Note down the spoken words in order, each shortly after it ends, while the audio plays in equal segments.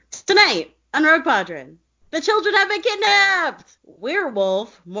Tonight on Rogue Padron, the children have been kidnapped.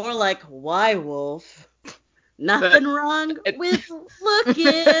 Werewolf, more like why wolf. Nothing wrong with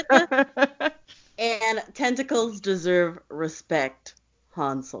looking. And tentacles deserve respect.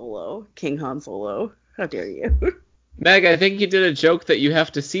 Han Solo, King Han Solo. How dare you? Meg, I think you did a joke that you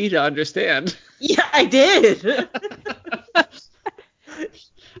have to see to understand. Yeah, I did. I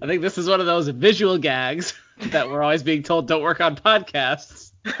think this is one of those visual gags that we're always being told don't work on podcasts.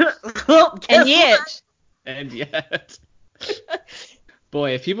 Well, And yet. And yet.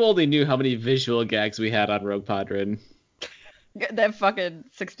 Boy, if people only knew how many visual gags we had on Rogue Padron. That fucking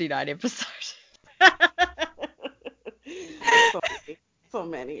 69 episode. So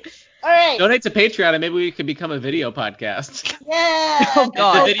many. All right. Donate to Patreon and maybe we could become a video podcast. Yeah. Oh,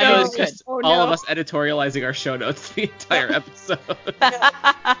 God. The video is no. just all of us editorializing our show notes the entire episode.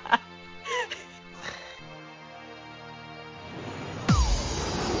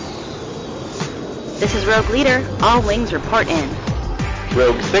 This is Rogue Leader. All wings report in.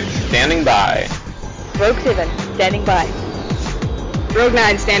 Rogue 6 standing by. Rogue 7 standing by. Rogue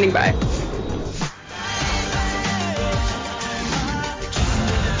 9 standing by.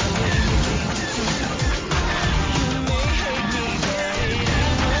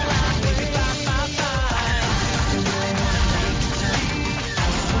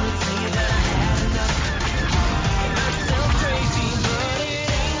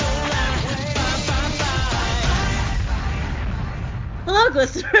 Hello,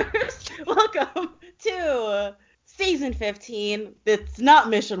 listeners. Welcome to Season 15. It's not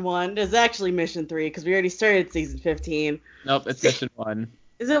Mission 1. It's actually Mission 3 because we already started Season 15. Nope, it's Mission 1.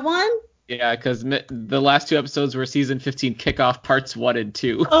 Is it 1? Yeah, because the last two episodes were Season 15 kickoff parts 1 and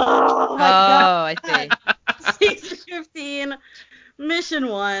 2. Oh, my God. I see. Season 15, Mission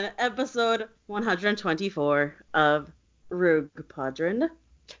 1, Episode 124 of Rogue Padron.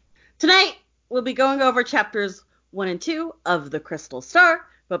 Tonight, we'll be going over Chapters 1 and 2 of The Crystal Star,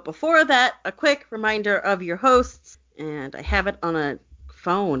 but before that, a quick reminder of your hosts, and I have it on a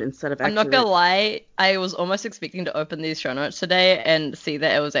phone instead of actually... I'm not gonna lie, I was almost expecting to open these show notes today and see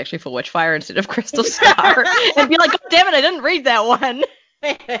that it was actually for Witchfire instead of Crystal Star, and be like, God damn it, I didn't read that one!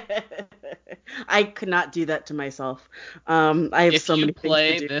 I could not do that to myself. I have so many things to do. If you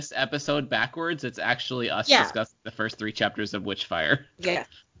play this episode backwards, it's actually us discussing the first 3 chapters of Witchfire. Yeah,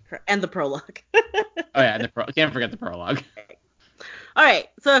 and the prologue. Oh yeah, and can't forget the prologue. All right,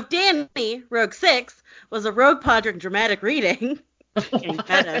 so if Danny, Rogue 6, was a Rogue Padron dramatic reading,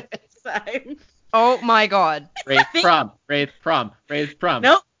 time. Oh my God. Wraith prom.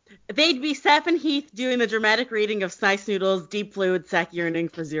 Nope. They'd be Seth and Heath doing the dramatic reading of Snice Noodle's Deep Fluid Sack Yearning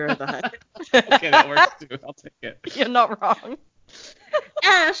for Zero the Hutt. Okay, that works too. I'll take it. You're not wrong.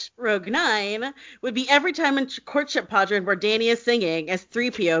 Ash, Rogue 9, would be every time in Courtship Padron where Danny is singing as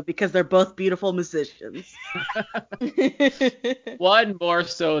 3PO because they're both beautiful musicians. One more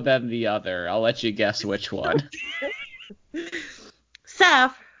so than the other. I'll let you guess which one.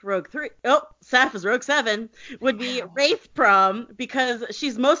 Saf, Rogue 3, Saf is Rogue 7, would be Wraith Prom because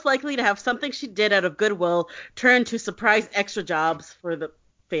she's most likely to have something she did out of goodwill turn to surprise extra jobs for the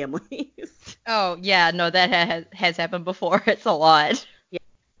families. Oh, yeah, no, that has happened before. It's a lot. Yeah.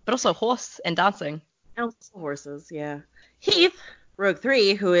 But also horse and dancing. And also horses, yeah. Heath, Rogue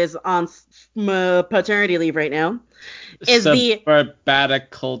 3, who is on paternity leave right now, is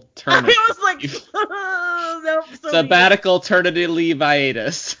sabbatical turnity. I was like, nope. Sabbatical turnity leave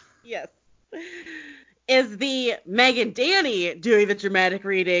hiatus. Yes. Is the Meg and Danny doing the dramatic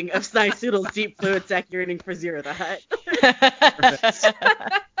reading of Snice Noodle's Deep Fluid Sack Yearning for Zero the Hutt.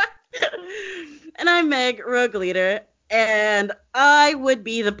 And I'm Meg, Rogue Leader, and I would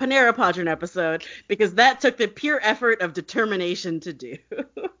be the Panera Padron episode because that took the pure effort of determination to do.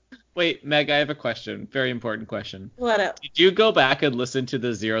 Wait, Meg, I have a question. Very important question. What up? Did you go back and listen to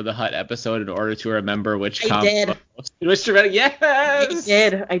the Zero the Hutt episode in order to remember which I did. Which dramatic? Yes!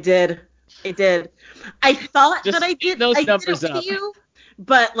 I did. I thought Just that I did. those I numbers did it up. to you,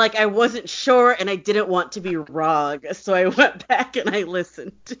 but like I wasn't sure and I didn't want to be wrong, so I went back and I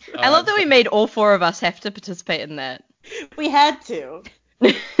listened. I love that we made all 4 of us have to participate in that. We had to.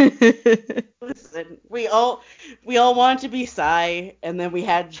 Listen, we all wanted to be Psy, and then we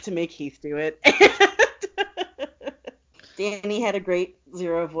had to make Heath do it. Danny had a great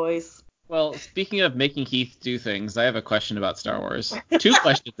Zero voice. Well, speaking of making Heath do things, I have a question about Star Wars. 2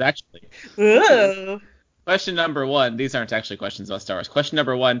 questions, actually. Ooh. Question number 1. These aren't actually questions about Star Wars. Question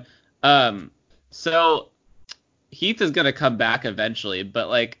number 1. So Heath is going to come back eventually, but,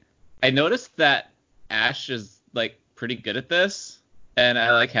 like, I noticed that Ash is, like, pretty good at this, and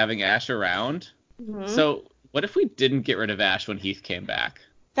I like having Ash around. Mm-hmm. So what if we didn't get rid of Ash when Heath came back?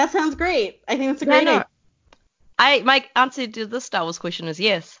 That sounds great. I think that's a Yeah, great no. idea. My answer to this Star Wars question is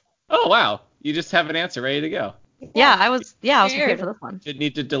yes. Oh wow, you just have an answer ready to go. Yeah, I was prepared Scared. for this one. Didn't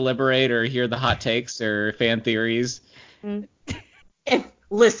need to deliberate or hear the hot takes or fan theories. If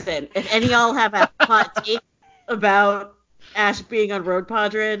any of y'all have a hot take about Ash being on Rogue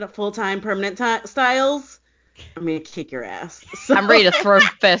Padron full-time permanent styles, I'm gonna kick your ass. So, I'm ready to throw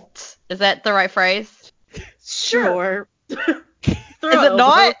fists. Is that the right phrase? Sure. Is it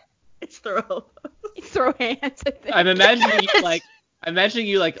not? It's throw. Throw hands. I think. I'm imagining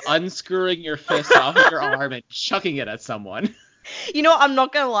you like unscrewing your fist off of your arm and chucking it at someone. You know, I'm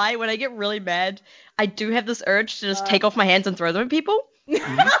not gonna lie. When I get really mad, I do have this urge to just take off my hands and throw them at people.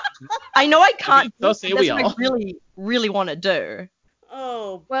 I know I can't. So say but we that's what all. I really, really want to do.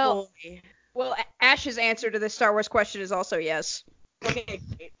 Oh, Well- boy. Well, Ash's answer to this Star Wars question is also yes. Okay,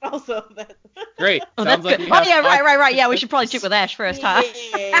 great. Also, that. Great. Oh, Sounds that's like good. we Oh have yeah, five- right. Yeah, we should probably check with Ash first, huh?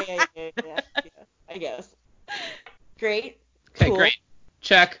 Yeah, I guess. Great. Okay, Cool. great.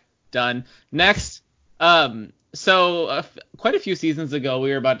 Check. Done. Next. So quite a few seasons ago,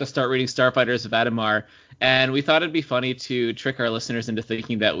 we were about to start reading Starfighters of Adamar, and we thought it'd be funny to trick our listeners into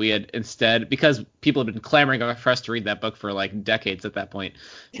thinking that we had instead, because people had been clamoring for us to read that book for like decades at that point,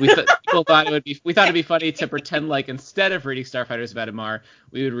 we thought it'd be funny to pretend like instead of reading Starfighters of Adamar,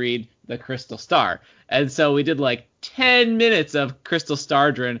 we would read The Crystal Star. And so we did like 10 minutes of Crystal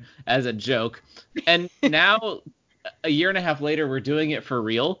Stardron as a joke, and now a year and a half later, we're doing it for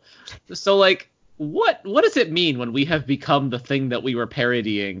real. So like, what does it mean when we have become the thing that we were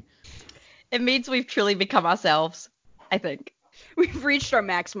parodying? It means we've truly become ourselves. I think. We've reached our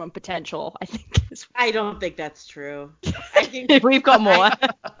maximum potential, I think. I don't think that's true. I think We've got more.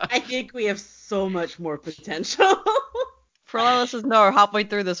 I think we have so much more potential. For all our listeners know, halfway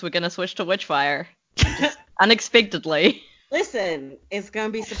through this, we're gonna switch to Witchfire. Just unexpectedly. Listen, it's gonna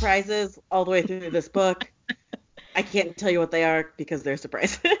be surprises all the way through this book. I can't tell you what they are because they're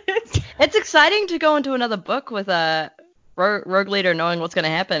surprises. It's exciting to go into another book with a rogue leader knowing what's going to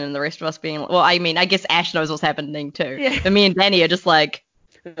happen and the rest of us being... Well, I mean, I guess Ash knows what's happening too. Yeah. But me and Danny are just like,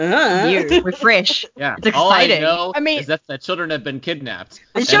 new. We're fresh. Yeah, It's all I exciting. know I mean- is that the children have been kidnapped.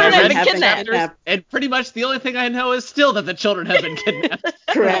 The And children I have read been the kidnapped. chapters, and pretty much the only thing I know is still that the children have been kidnapped.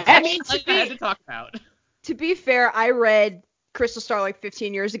 Correct. I mean, That's all I had to talk about. to be fair, I read Crystal Star like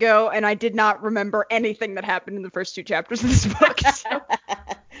 15 years ago, and I did not remember anything that happened in the first 2 chapters of this book. So.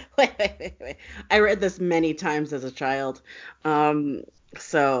 Wait. I read this many times as a child.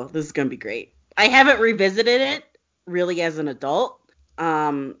 So this is gonna be great. I haven't revisited it really as an adult.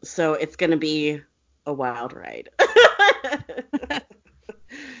 So it's gonna be a wild ride.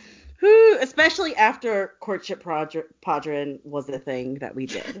 Especially after Courtship Padron was a thing that we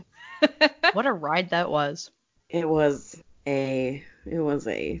did. What a ride that was. It was a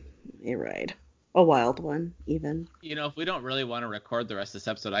ride. A wild one, even. You know, if we don't really want to record the rest of this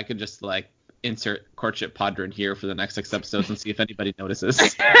episode, I could just like insert Courtship Padron here for the next 6 episodes and see if anybody notices.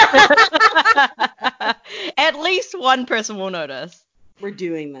 At least one person will notice. We're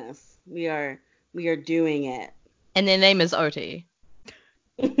doing this. We are doing it. And their name is Oti.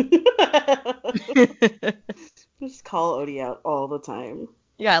 Just call Odie out all the time.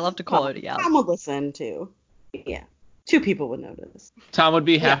 Yeah, I love to call Oti out. Tom would listen too. Yeah. 2 people would notice. Tom would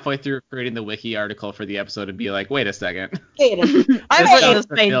be halfway through creating the wiki article for the episode and be like, wait a second. Wait a minute. I've This written this sounds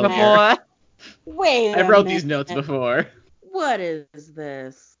page familiar. before. Wait a I wrote minute. these notes before. What is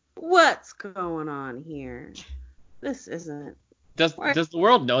this? What's going on here? This isn't. Does the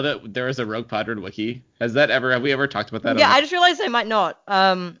world know that there is a Rogue Padron wiki? Have we ever talked about that? Yeah, on I just realized they might not.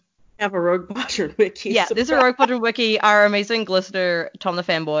 Have a Rogue Padron wiki. Yeah, there's a Rogue Padron wiki. Our amazing listener, Tom the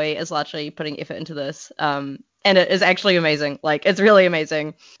Fanboy, is largely putting effort into this. And it is actually amazing. Like, it's really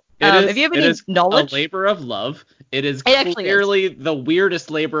amazing. If you have any knowledge... a labor of love. It is It actually clearly the weirdest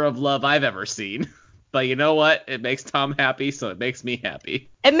labor of love I've ever seen. But you know what? It makes Tom happy, so it makes me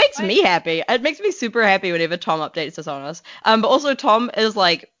happy. It makes me happy. It makes me super happy whenever Tom updates us on us. But also Tom is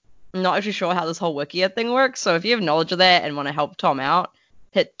like not actually sure how this whole Wikia thing works. So if you have knowledge of that and want to help Tom out,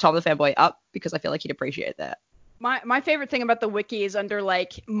 hit Tom the Fanboy up because I feel like he'd appreciate that. My favorite thing about the wiki is under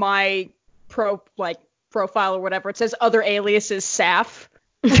like my profile or whatever. It says other aliases Saf.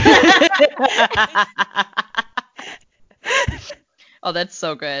 Oh, that's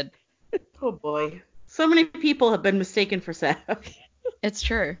so good. Oh boy. So many people have been mistaken for Seth. It's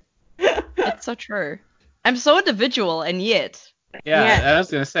true. It's so true. I'm so individual and yet. Yeah, I was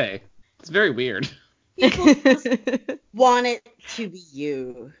gonna say it's very weird. People just want it to be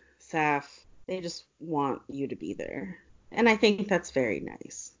you, Saf. They just want you to be there. And I think that's very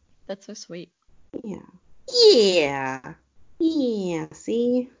nice. That's so sweet. Yeah. Yeah. Yeah,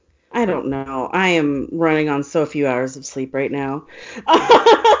 see? I don't know. I am running on so few hours of sleep right now.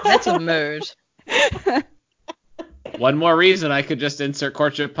 That's a mood. One more reason I could just insert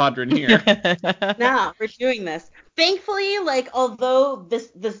Courtship Podron here. Nah, we're doing this. Thankfully, like, although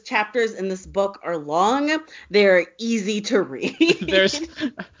this chapters in this book are long, they're easy to read.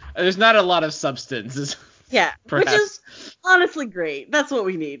 There's not a lot of substance. Yeah, Perhaps. which is honestly great. That's what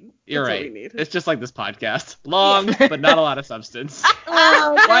we need. You're That's right. What we need. It's just like this podcast. Long, but not a lot of substance.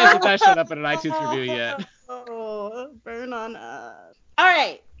 Oh, Why no. hasn't that showed up in an iTunes review yet? Oh, burn on us. All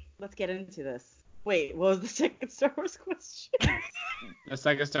right, let's get into this. Wait, what was the second Star Wars question? The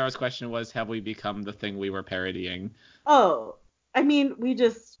second Star Wars question was, have we become the thing we were parodying? Oh, I mean, we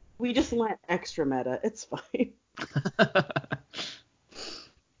just went extra meta. It's fine.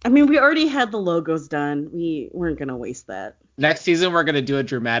 I mean, we already had the logos done. We weren't gonna waste that. Next season, we're going to do a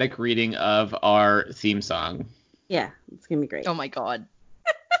dramatic reading of our theme song. Yeah, it's gonna be great. Oh my god.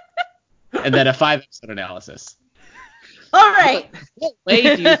 And then a 5-episode analysis. All right, What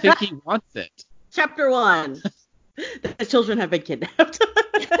way do you think he wants it? Chapter 1. The children have been kidnapped.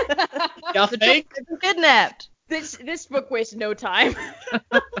 Y'all think? They've been kidnapped. This book wastes no time.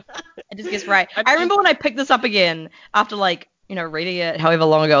 It just gets right. I I remember when I picked this up again after reading it however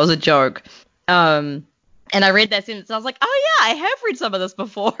long ago, it was a joke. And I read that sentence and I was like, oh yeah, I have read some of this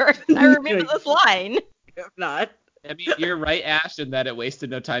before. I remember this line. If not. I mean, you're right, Ash, in that it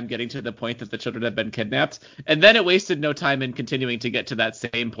wasted no time getting to the point that the children had been kidnapped, and then it wasted no time in continuing to get to that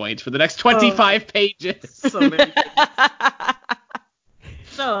same point for the next 25 pages. So many things.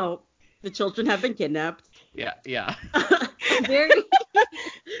 So, the children have been kidnapped. Yeah.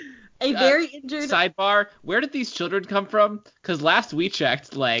 very injured. Sidebar, where did these children come from? Because last we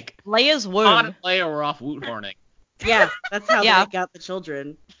checked, Leia's Han womb. and Leia were off woot horning. Yeah, that's how Yeah. they got the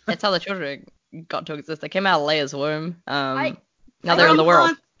children. That's how the children got to exist. They came out of Leia's womb. I- Now they're in the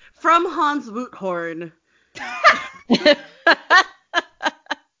world. From Han's Woothorn.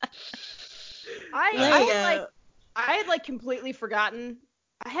 I had completely forgotten.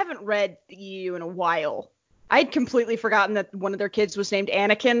 I haven't read the EU in a while. I had completely forgotten that one of their kids was named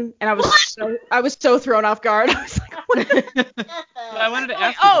Anakin, and I was so thrown off guard. I was like, what? But I wanted to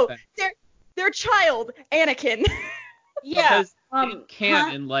ask Oh, you that. their child, Anakin. Yeah. Because in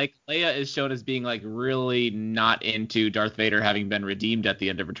canon, Leia is shown as being really not into Darth Vader having been redeemed at the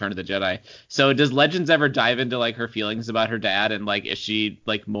end of Return of the Jedi. So does Legends ever dive into her feelings about her dad, and is she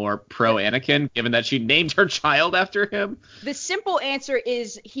more pro Anakin given that she named her child after him? The simple answer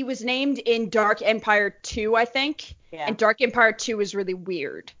is he was named in Dark Empire 2, I think. Yeah. And Dark Empire 2 is really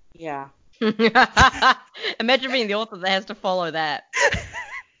weird. Yeah. Imagine being the author that has to follow that.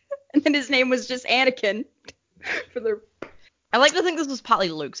 And then his name was just Anakin. I like to think this was partly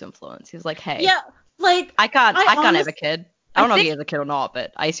Luke's influence. He was like, hey, Yeah, I can't have a kid. I don't know if he think- has a kid or not,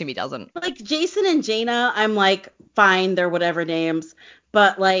 but I assume he doesn't. Jason and Jaina, I'm fine, they're whatever names,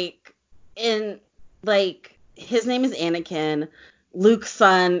 but his name is Anakin. Luke's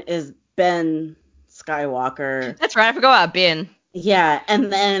son is Ben Skywalker. That's right, I forgot about Ben. Yeah,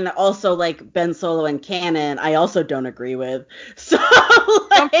 and then also Ben Solo and canon, I also don't agree with. So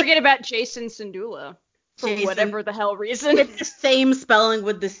Don't forget about Jason Syndulla. For Jason- whatever the hell reason. it's the same spelling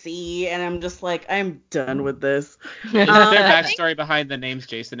with the C, and I'm just I'm done with this. Is there I backstory behind the names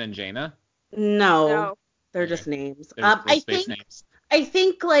Jason and Jaina? No, they're just names. They're I space think names.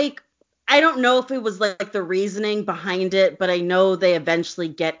 I don't know if it was the reasoning behind it, but I know they eventually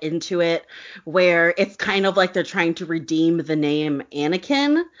get into it where it's kind of they're trying to redeem the name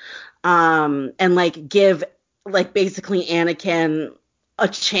Anakin, and give basically Anakin a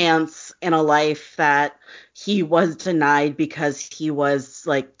chance in a life that he was denied because he was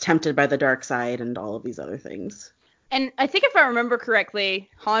tempted by the dark side and all of these other things. And I think if I remember correctly,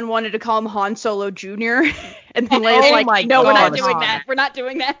 Han wanted to call him Han Solo Jr. And then Leia's Oh my no, we're not God, doing Han. that. We're not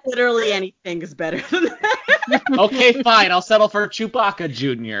doing that. Literally anything is better than that. Okay, fine. I'll settle for Chewbacca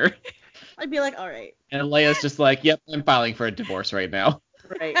Jr. I'd be all right. And Leia's just yep, I'm filing for a divorce right now.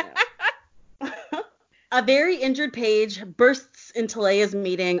 Right now. A very injured Paige bursts into Leia's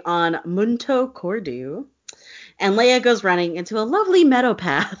meeting on Munto Cordu, and Leia goes running into a lovely meadow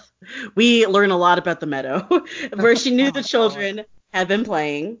path. We learn a lot about the meadow, where she knew the children had been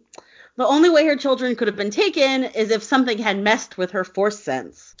playing. The only way her children could have been taken is if something had messed with her force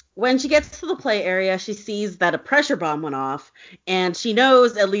sense. When she gets to the play area, she sees that a pressure bomb went off, and she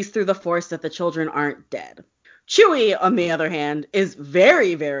knows, at least through the force, that the children aren't dead. Chewie, on the other hand, is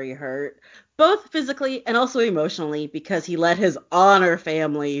very, very hurt, both physically and also emotionally, because he let his honor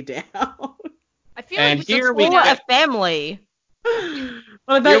family down. I feel And like here we For get a family.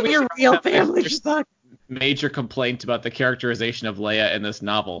 What about we your get real that family? Mr. Fuck. major complaint about the characterization of Leia in this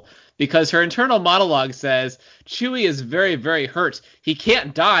novel, because her internal monologue says Chewie is very, very hurt. He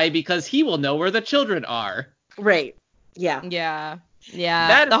can't die because he will know where the children are. Right. Yeah. Yeah. Yeah.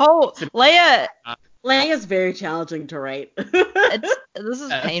 That The whole Leia. Leia's very challenging to write. This is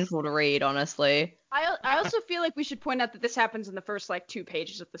Yes. painful to read, honestly. I also feel like we should point out that this happens in the first like 2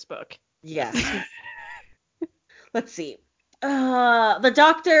 pages of this book. Yes. Let's see. The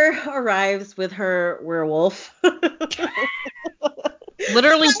doctor arrives with her werewolf.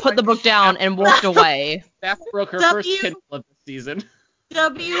 Literally put the book down and walked away. That broke her W- first Kindle of the season.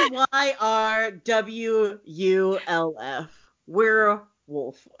 WYRWULF.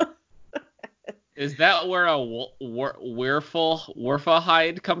 Werewolf. Is that where a werfa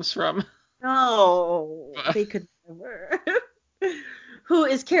hide comes from? No, they could never. Who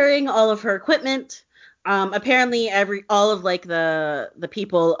is carrying all of her equipment? Apparently, all of like the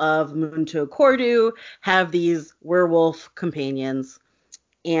people of Munto Cordu have these werewolf companions,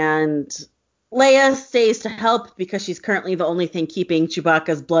 and Leia stays to help because she's currently the only thing keeping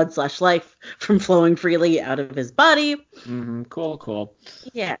Chewbacca's blood/life from flowing freely out of his body. Mm-hmm. Cool.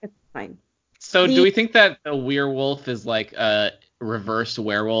 Yeah, it's fine. So do we think that the werewolf is like a reverse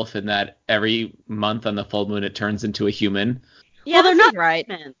werewolf in that every month on the full moon it turns into a human? Yeah, they're not right.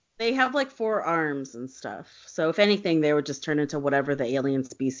 human. They have like 4 arms and stuff. So if anything, they would just turn into whatever the alien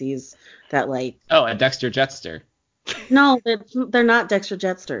species that like. Oh, a Dexter Jetster. No, they're not Dexter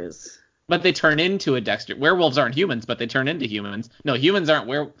Jetsters. But they turn into a Dexter. Werewolves aren't humans, but they turn into humans. No, humans aren't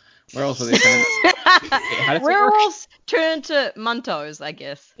werewolves, but they turn into... How does it work? Werewolves turn into Muntos, I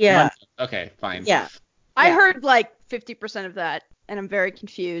guess. Yeah. Okay, fine. Yeah. I heard like 50% of that, and I'm very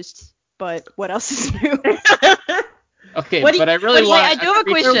confused. But what else is new? Okay, What do you- but I really wait, want I do have a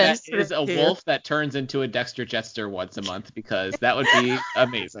question. that is a wolf that turns into a Dexter Jetster once a month, because that would be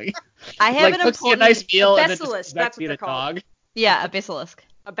amazing. I have Like, an cooks you a important. nice meal and then Basilisk, just back that's to what eat they're a called. dog. Yeah, a basilisk.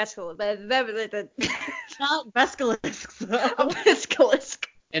 A basilisk. Not Basilisk. A basilisk.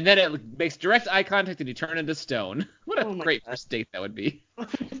 And then it makes direct eye contact and you turn into stone. What a Oh my great God. first date that would be. Oh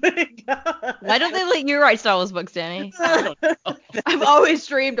my God. Why don't they let you write Star Wars books, Danny? I don't know. I've always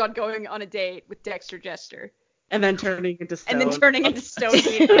dreamed on going on a date with Dexter Jester. And then turning into stone. And then turning into stone.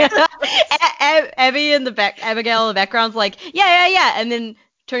 Abby in the back, Abigail in the background's like, yeah, and then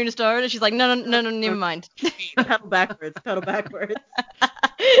turning to stone, and she's like, no, never mind. Pedal backwards.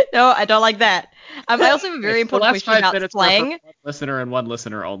 No, I don't like that. I also have a very The important last question 5 about minutes were for slang. one listener and one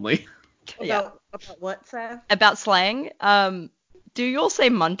listener only. Yeah. About what, Seth? About slang. Do you all say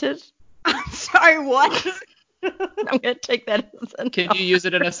munted? I'm sorry, what? I'm gonna take that as a Can you use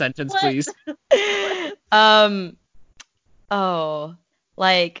it in a sentence, please? Oh,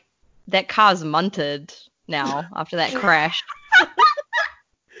 like that car's munted now after that crash.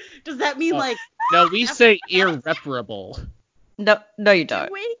 Does that mean Oh. like No, we say irreparable. No, you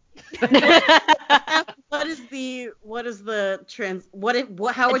don't. Wait. what is the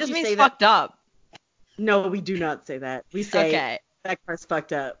how It would just you means say fucked that? up. No, we do not say that. We say Okay. that car's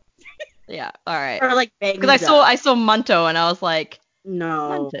fucked up. Yeah. All right. Or like banged Because up. I saw Munto and I was like,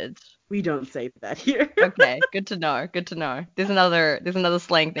 No, munted. we don't say that here. Okay. Good to know. There's another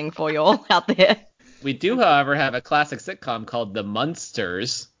slang thing for you all out there. We do, however, have a classic sitcom called The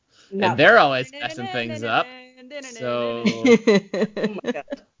Munsters, No. and they're always messing things up. So Oh my God.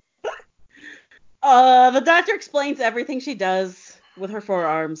 The doctor explains everything she does with her 4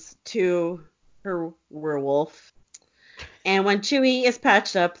 arms to her werewolf. And when Chewie is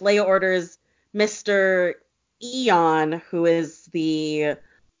patched up, Leia orders Mr. Eon, who is the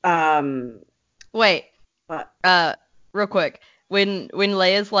Wait. what? Real quick. When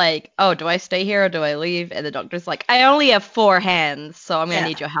Leia's like, oh, do I stay here or do I leave? And the doctor's like, I only have 4 hands, so I'm gonna Yeah.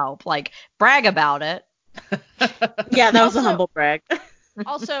 need your help. Like, brag about it. Yeah, that was a Also- humble brag.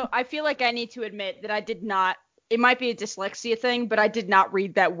 Also, I feel like I need to admit that I did not. It might be a dyslexia thing, but I did not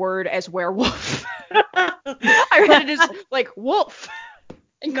read that word as werewolf. I read it as like wolf.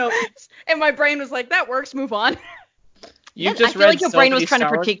 No. And my brain was like, that works. Move on. you I just feel read like your so brain many was trying to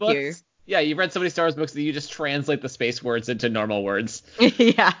Star Wars protect books. you. Yeah, you've read so many Star Wars books that you just translate the space words into normal words.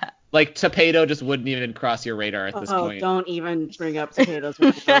 Yeah. Like Topedo just wouldn't even cross your radar at this point. Don't even bring up potatoes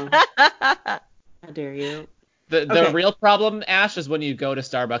right now. How dare you? The Okay. real problem, Ash, is when you go to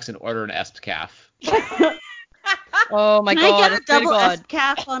Starbucks and order an Espcaf. Oh my Can god. I get I a swear to double God.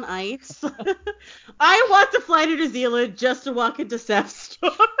 Escaf on ice? I want to fly to New Zealand just to walk into Seth's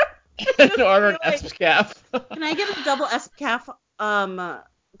store. and order an Espcaf. Can I get a double Escaf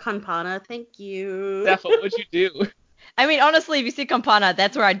Campana? Thank you. Steph, what would you do? I mean, honestly, if you see Campana,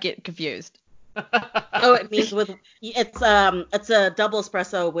 that's where I'd get confused. Oh, it means it's a double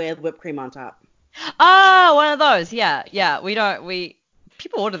espresso with whipped cream on top. Oh, one of those. Yeah.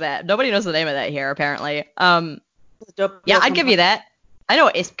 People order that. Nobody knows the name of that here, apparently. Yeah, I'd give you that. I know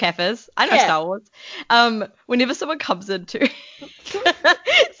what SCAF is. I know Yeah. Star Wars. Whenever someone comes into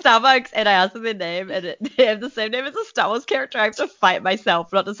Starbucks and I ask them their name and they have the same name as a Star Wars character, I have to fight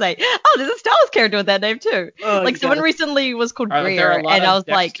myself not to say, oh, there's a Star Wars character with that name too. Oh, Like you someone gotta- recently was called Are there Greer, a lot and of I was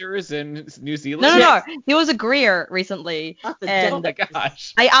like, Dexters in New Zealand? no. There was a Greer recently, Not the and Oh my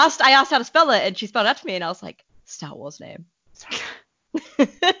gosh. I asked how to spell it, and she spelled it out to me, and I was like, Star Wars name.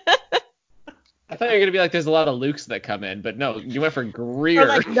 I thought you were gonna be like, there's a lot of Lukes that come in, but no, you went for Greer. Or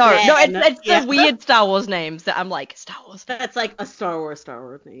like- No, it's Yeah. the weird Star Wars names that I'm like, Star Wars name. That's like a Star Wars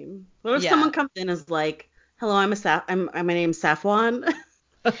name. What if Yeah. someone comes in as like, hello, my name's Safwan.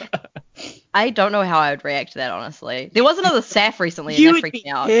 I don't know how I would react to that, honestly. There was another Saf recently, and You that would freaked be me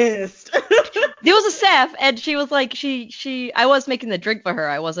out. pissed. There was a Saf, and she was like, I was making the drink for her.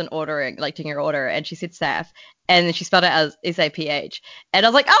 I wasn't ordering, like, taking her order, and she said Saf, and then she spelled it as S-A-P-H. And I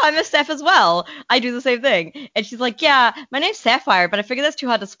was like, oh, I'm a Saf as well. I do the same thing. And she's like, yeah, my name's Sapphire, but I figured that's too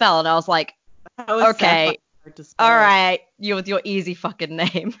hard to spell. And I was like, How is Okay. Sapphire hard to spell? all right, you with your easy fucking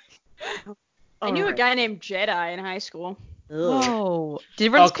name. I knew a Alright. guy named Jedi in high school. Ugh. Whoa. Did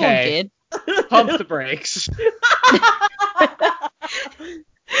everyone just call him Okay. Jed? Pump the brakes.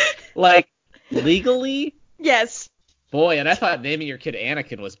 Like, legally? Yes. Boy, and I thought naming your kid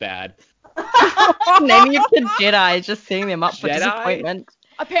Anakin was bad. Naming your kid Jedi is just setting them up for Jedi? disappointment.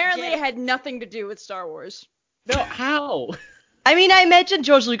 Apparently, Jedi. it had nothing to do with Star Wars. No, how? I mean, I imagine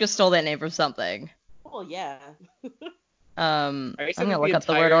George Lucas stole that name from something. Oh yeah. Are you I'm saying gonna look the up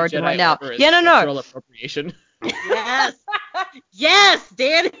the word entire origin Jedi right now. Order is Yeah, no. cultural appropriation? Yes. Yes,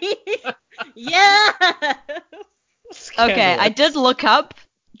 Danny. Yes. Okay, I Scandalous. did look up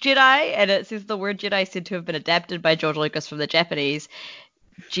Jedi, and it says the word Jedi is said to have been adapted by George Lucas from the Japanese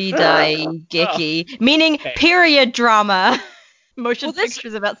Jidai Geki, meaning Okay. period drama. Motion Well, this-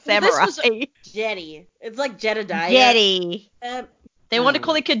 pictures about well, this was samurai. Jetty. It's like Jedediah. Jetty. They want to Oh.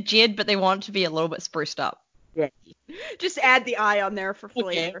 call the kid Jed, but they want it to be a little bit spruced up. Just add the I on there for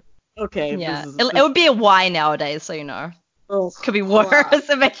flavor. Okay. Yeah, This is, it would be a Y nowadays, so you know. ugh. Could be worse.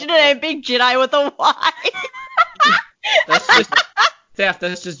 Imagine it ain't big Jedi with a Y. That's just Saf,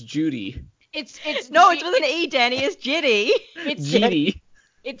 that's just Judy. It's No, G- it's with an E, Danny. It's Jitty. it's Judy.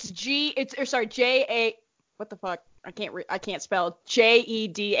 it's G it's or sorry J A what the fuck I can't spell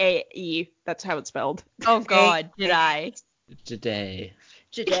Jedae. That's how it's spelled. Oh God, Jedi. Today.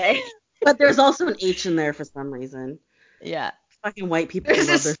 Jedi. But there's also an H in there for some reason. Yeah. Fucking white people There's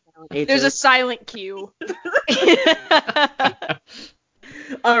love a- their silent H's. There's a silent Q.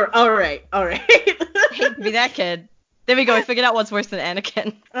 All right. Hate to be that kid. There we go. We figured out what's worse than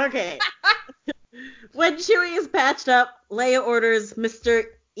Anakin. Okay. When Chewie is patched up, Leia orders Mr.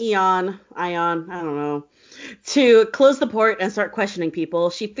 Ion, I don't know, to close the port and start questioning people.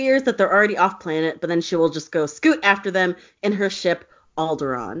 She fears that they're already off planet, but then she will just go scoot after them in her ship,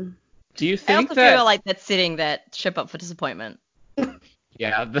 Alderaan. Do you I think also that? feel like that's setting that ship up for disappointment.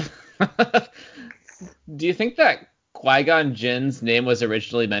 Yeah. Do you think that Qui-Gon Jinn's name was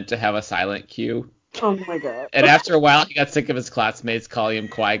originally meant to have a silent Q? Oh my god. And after a while, he got sick of his classmates calling him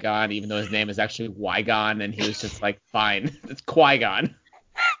Qui-Gon, even though his name is actually Wy-Gon, and he was just like, fine, it's Qui-Gon.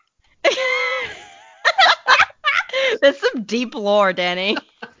 There's some deep lore, Danny.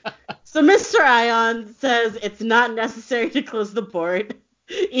 So Mr. Ion says it's not necessary to close the port,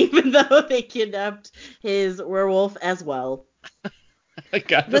 even though they kidnapped his werewolf as well.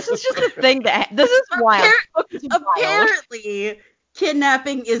 God, This is just a thing this is wild. Apparently,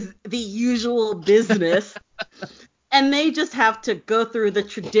 kidnapping is the usual business, and they just have to go through the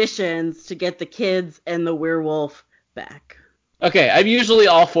traditions to get the kids and the werewolf back. Okay, I'm usually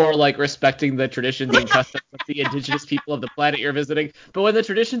all for like respecting the traditions and customs of the indigenous people of the planet you're visiting, but when the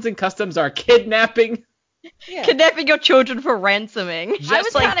traditions and customs are kidnapping, Kidnapping your children for ransoming. just I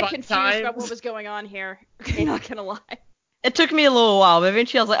was like kind of fun confused times, about what was going on here. I'm not gonna lie. It took me a little while, but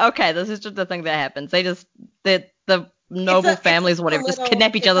eventually I was like, okay, this is just the thing that happens. The noble families, it's whatever, a just little-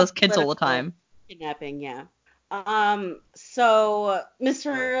 kidnap each it's a other's kids all the political time. Kidnapping, yeah. So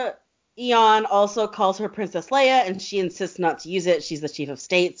Mr. Eon also calls her Princess Leia, and she insists not to use it. She's the chief of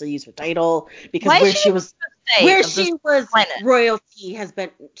state, so use her title because Why is where she she was, State where of she this was planet. royalty has been.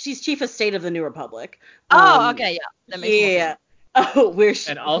 She's chief of state of the New Republic. Oh, okay, yeah, that makes Yeah. Oh, where she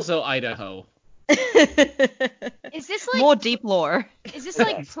and also Idaho. more sense. Is this like More deep lore. is this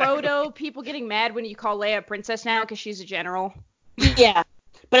like proto people getting mad when you call Leia princess now because she's a general? Yeah,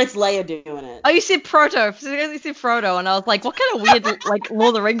 but it's Leia doing it. Oh, you said Proto. You said Frodo, and I was like, what kind of weird, like, Lord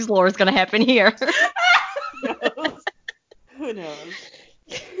of the Rings lore is gonna happen here? Who knows?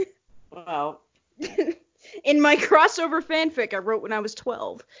 Wow. in my crossover fanfic I wrote when I was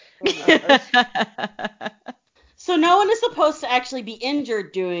 12. So no one is supposed to actually be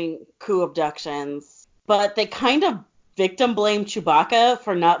injured doing coup abductions, but they kind of victim blame Chewbacca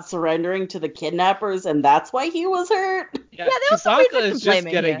for not surrendering to the kidnappers, and that's why he was hurt. Yeah, there was some weird Chewbacca is just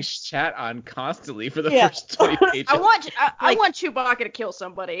blaming getting here. shat on constantly for the Yeah. first 20 pages. I want Chewbacca to kill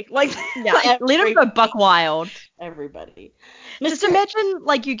somebody. Like, Yeah, let him go buck wild. Everybody. Just imagine,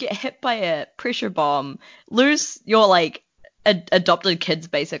 like, you get hit by a pressure bomb, lose your, like, adopted kids,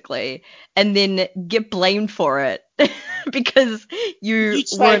 basically, and then get blamed for it because you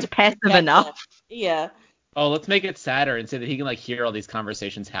tried weren't to passive protect enough. them. Yeah. Oh, let's make it sadder and say that he can like hear all these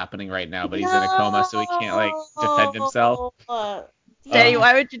conversations happening right now, but he's in a coma, so he can't like defend himself. Daddy,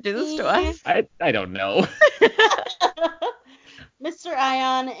 why would you do this to us? I don't know. Mr.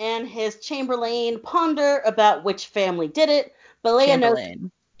 Ion and his Chamberlain ponder about which family did it, but Leia knows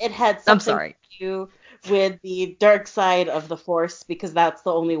Chamberlain. it had I'm something sorry. to do with the dark side of the Force, because that's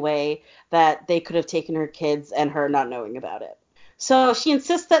the only way that they could have taken her kids and her not knowing about it. So she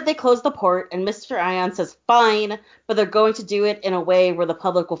insists that they close the port, and Mr. Ion says fine, but they're going to do it in a way where the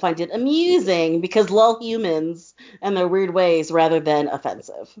public will find it amusing, because lol humans and their weird ways rather than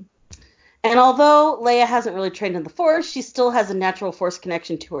offensive. And although Leia hasn't really trained in the Force, she still has a natural Force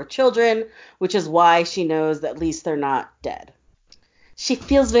connection to her children, which is why she knows that at least they're not dead. She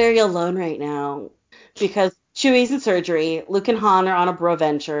feels very alone right now, because Chewie's in surgery, Luke and Han are on a bro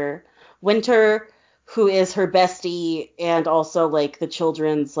venture, Winter, who is her bestie and also like the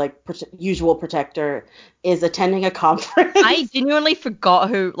children's like usual protector, is attending a conference. I genuinely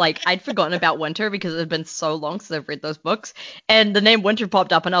forgot I'd forgotten about Winter because it had been so long since I've read those books, and the name Winter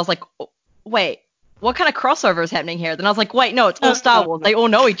popped up, and I was like, oh, wait, what kind of crossover is happening here? Then I was like, wait, no, it's all Star Wars. They all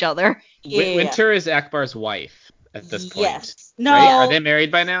know each other. Yeah. Winter is Akbar's wife at this point. Yes. No. Right? Are they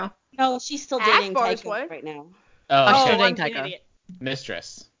married by now? No, she's still dating Akbar's Tycho wife? right now. Oh, Oh, okay. she's dating I'm an Tycho. idiot.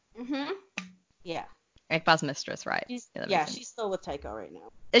 Mistress. Mm-hmm. Yeah. Akbar's mistress, right? She's, Yeah, she's still with Tycho right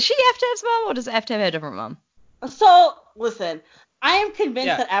now. Is she Aftab's mom, or does Aftab have a different mom? So, listen, I am convinced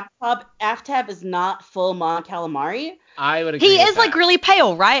Yeah. that Aftab is not full Mon Calamari. I would agree. He with is like that. really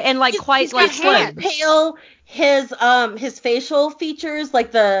pale, right? And like quite He's like got slim. pale. His facial features,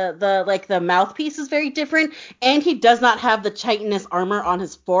 like the mouthpiece is very different, and he does not have the chitinous armor on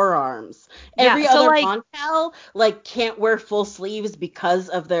his forearms. Yeah, Every so, other like- Mon Cal can't wear full sleeves because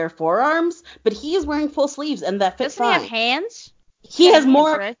of their forearms, but he is wearing full sleeves, and that fits Doesn't he have fine. hands? He Yeah, has hands,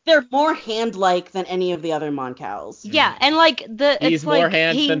 more. right? They're more hand-like than any of the other Mon Cals. Yeah, and like He's it's more like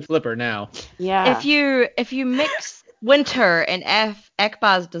hands than Flipper now. Yeah. if you mix Winter and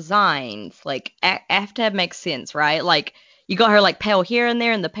Akbar's designs, like Aftab makes sense, right? Like you got her like pale here and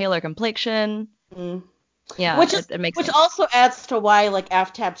there and the paler complexion. Mm. Yeah, it makes which sense. also adds to why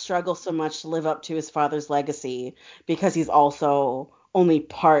Aftab struggles so much to live up to his father's legacy, because he's also only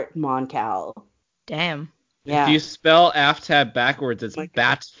part Mon Cal. Damn. Yeah. If you spell Aftab backwards, it's Oh my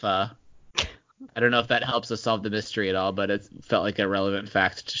God. Batfa. I don't know if that helps us solve the mystery at all, but it felt like a relevant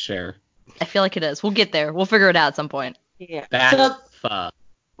fact to share. I feel like it is. We'll get there. We'll figure it out at some point. Yeah. Batfa. So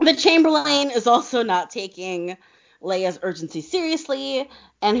the Chamberlain is also not taking Leia's urgency seriously,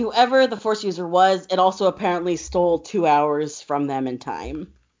 and whoever the Force user was, it also apparently stole 2 hours from them in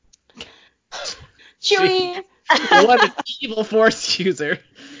time. Chewie. What an evil Force user.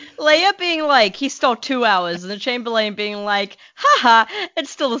 Leia being like, he stole 2 hours, and the Chamberlain being like, haha, it's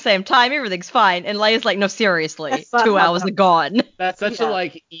still the same time, everything's fine. And Leia's like, no, seriously, That's not 2 how hours that are gone. That's such Yeah. a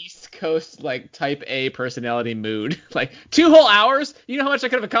like East Coast like type A personality mood. Like 2 whole hours? You know how much I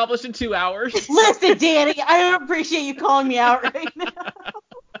could have accomplished in 2 hours? Listen, Danny, I don't appreciate you calling me out right now.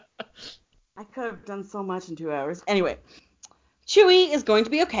 I could have done so much in 2 hours. Anyway, Chewie is going to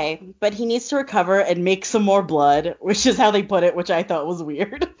be okay, but he needs to recover and make some more blood, which is how they put it, which I thought was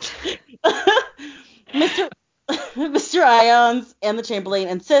weird. Mr. Ions and the Chamberlain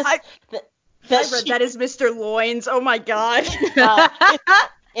insist that I read that as Mr. Loins. Oh my god.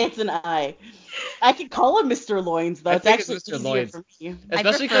 it's an I. I could call him Mr. Loins, though. I It's think it's actually Mr. easier Loins. for me.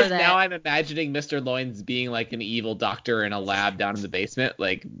 Especially prefer because that. now I'm imagining Mr. Loins being like an evil doctor in a lab down in the basement,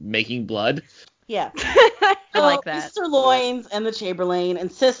 like making blood. Yeah. I like that. Mr. Loins and the Chamberlain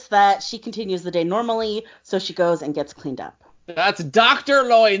insist that she continues the day normally, so she goes and gets cleaned up. That's Dr.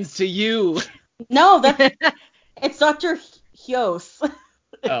 Loins to you. No, it's Dr. Hyos.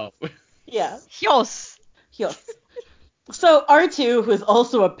 Oh. Yeah, Hyos. Hyos. So R2, who is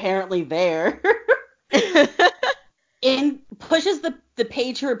also apparently there, pushes the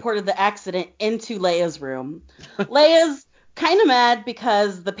page who reported the accident into Leia's room. Leia's kind of mad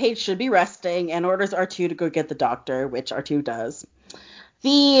because the page should be resting and orders R2 to go get the doctor, which R2 does.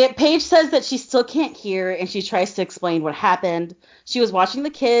 The page says that she still can't hear, and she tries to explain what happened. She was watching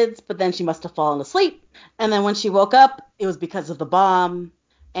the kids, but then she must have fallen asleep. And then when she woke up, it was because of the bomb.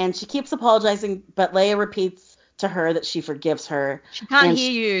 And she keeps apologizing, but Leia repeats to her that she forgives her. She can't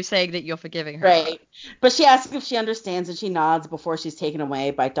hear you saying that you're forgiving her. Right. But she asks if she understands, and she nods before she's taken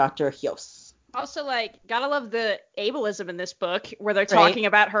away by Dr. Hyos. Also, like, gotta love the ableism in this book, where they're talking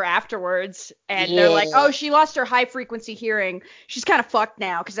about her afterwards, and they're like, oh, she lost her high-frequency hearing. She's kind of fucked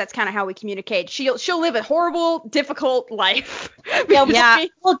now, because that's kind of how we communicate. She'll live a horrible, difficult life. Yeah,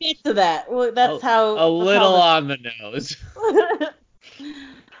 we'll get to that. That's how... A little on the nose.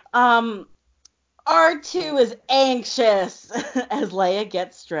 R2 is anxious as Leia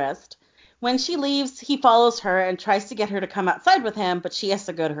gets stressed. When she leaves, he follows her and tries to get her to come outside with him, but she has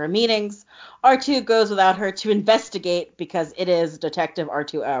to go to her meetings. R2 goes without her to investigate because it is Detective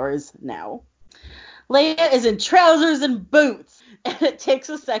R2 hours now. Leia is in trousers and boots, and it takes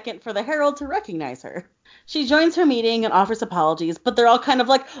a second for the Herald to recognize her. She joins her meeting and offers apologies, but they're all kind of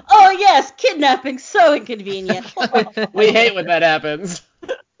like, oh yes, kidnapping, so inconvenient. We hate when that happens.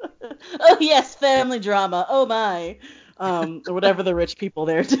 Oh yes, family drama, oh my. Or whatever the rich people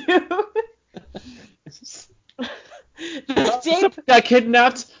there do. Someone got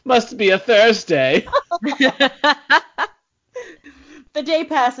kidnapped. Must be a Thursday. The day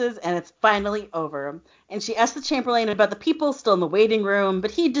passes, and it's finally over. And she asks the Chamberlain about the people still in the waiting room,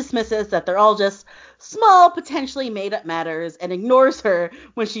 but he dismisses that they're all just small, potentially made-up matters, and ignores her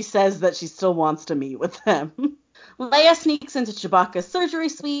when she says that she still wants to meet with them. Leia sneaks into Chewbacca's surgery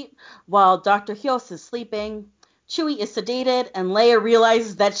suite while Dr. Hyos is sleeping. Chewie is sedated, and Leia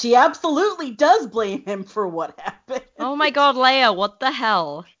realizes that she absolutely does blame him for what happened. Oh my god, Leia, what the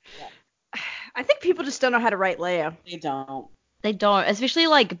hell? I think people just don't know how to write Leia. They don't. They don't, especially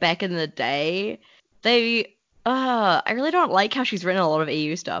like back in the day. I really don't like how she's written a lot of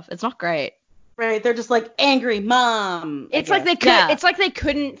EU stuff. It's not great. Right, they're just like angry mom. It's like they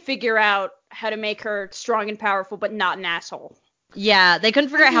couldn't figure out how to make her strong and powerful, but not an asshole. Yeah, they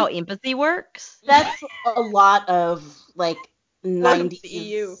couldn't figure out how empathy works. That's a lot of like 90s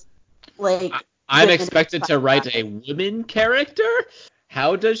EU. Like I'm expected to write a woman character?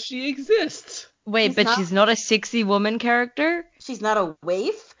 How does she exist? Wait, she's not a sexy woman character? She's not a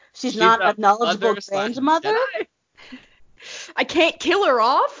waif? She's not a knowledgeable grandmother? I can't kill her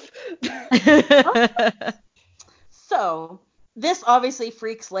off? So, this obviously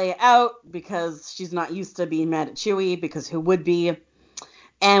freaks Leia out because she's not used to being mad at Chewie, because who would be?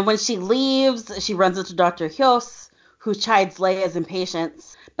 And when she leaves, she runs into Dr. Hyos, who chides Leia's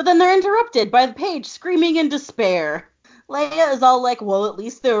impatience. But then they're interrupted by the page screaming in despair. Leia is all like, well, at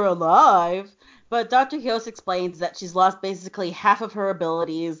least they're alive. But Dr. Hyos explains that she's lost basically half of her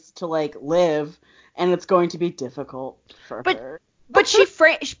abilities to, like, live, and it's going to be difficult for her. But she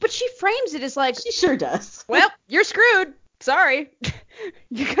frames it as like, she sure does. Well, you're screwed. Sorry.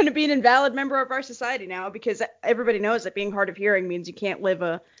 You're going to be an invalid member of our society now, because everybody knows that being hard of hearing means you can't live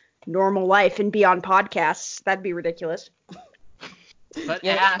a normal life and be on podcasts. That'd be ridiculous. But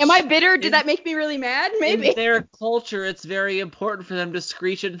yeah. Am I bitter? Did that make me really mad? Maybe. In their culture, it's very important for them to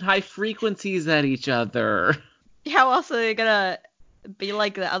screech in high frequencies at each other. How else are they gonna be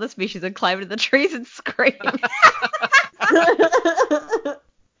like the other species and climb into the trees and scream?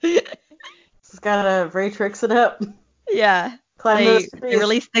 Just gotta Ray tricks it up. Yeah.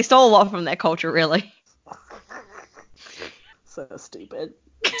 They stole a lot from their culture, really. So stupid.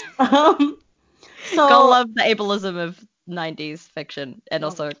 Gotta love the ableism of 90s fiction and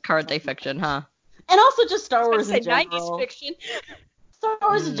also current day fiction, huh? And also just Star Wars in general. 90s fiction. Star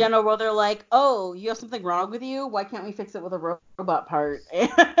Wars in general, where they're like, oh, you have something wrong with you? Why can't we fix it with a robot part?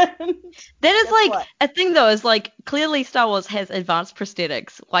 That is like a thing, though, is like, clearly Star Wars has advanced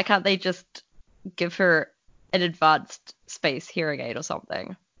prosthetics. Why can't they just give her an advanced space hearing aid or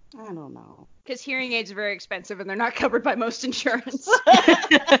something? I don't know. Because hearing aids are very expensive and they're not covered by most insurance. I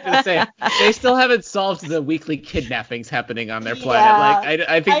was gonna say, they still haven't solved the weekly kidnappings happening on their planet. Like,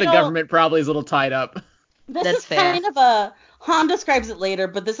 I think the government probably is a little tied up. This is kind of a... Han describes it later,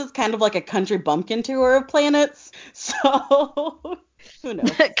 but this is kind of like a country bumpkin tour of planets. So, who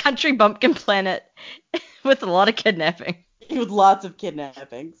knows? Country bumpkin planet with a lot of kidnapping. With lots of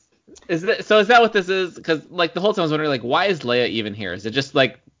kidnappings. Is that what this is? Because, like, the whole time I was wondering, like, why is Leia even here? Is it just,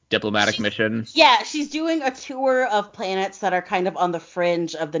 like, diplomatic mission? Yeah, she's doing a tour of planets that are kind of on the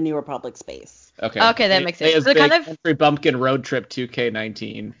fringe of the New Republic space. Okay, that makes sense. Leia's big kind of country bumpkin road trip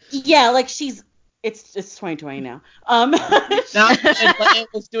 2K19. Yeah, like it's 2020 now. Leia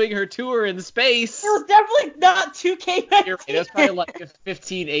was doing her tour in space. It was definitely not 2K19. You're right, it was probably like a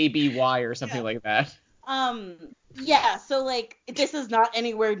 15 ABY or something like that. Yeah, so like this is not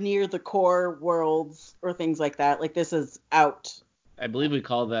anywhere near the core worlds or things like that. Like this is out. I believe we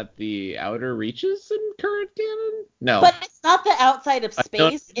call that the outer reaches in current canon. No. But it's not the outside of I don't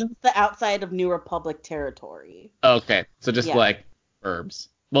space, even- it's the outside of New Republic territory. Okay, so just Yeah. like burbs.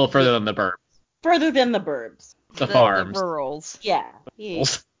 Well, further than the burbs. Further than the burbs. The farms. The rurals. Yeah.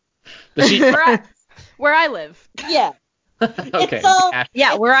 The sheep. Where I live. Yeah. Okay. It's all- Ash-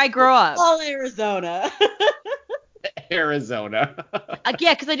 Yeah, where I grew up. All Arizona. Arizona.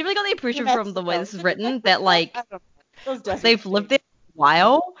 Yeah, because I definitely got the impression from the way this is written that, like, I don't know. Those deserts they've stink. lived there a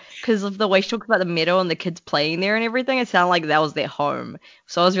while, because of the way she talks about the meadow and the kids playing there and everything. It sounded like that was their home.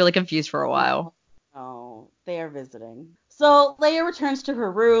 So I was really confused for a while. Oh, they are visiting. So Leia returns to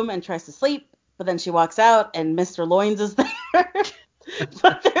her room and tries to sleep, but then she walks out and Mr. Loins is there.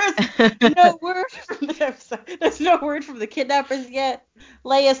 But there's no word from there's no word from the kidnappers yet.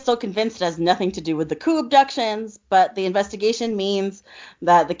 Leia is still convinced it has nothing to do with the coup abductions, but the investigation means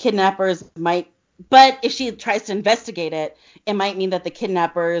that the kidnappers might. But if she tries to investigate it, it might mean that the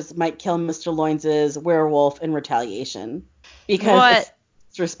kidnappers might kill Mr. Loins' werewolf in retaliation because What? it's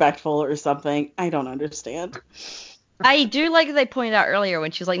disrespectful or something. I don't understand. I do like that they pointed out earlier when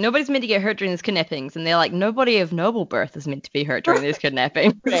she was like, nobody's meant to get hurt during these kidnappings, and they're like, nobody of noble birth is meant to be hurt during these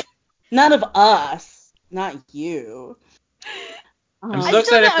kidnappings. None of us, not you. I'm Um, so I still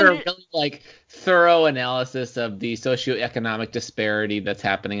excited don't for a under- really thorough analysis of the socioeconomic disparity that's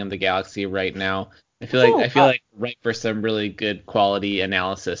happening in the galaxy right now. I feel like we're right for some really good quality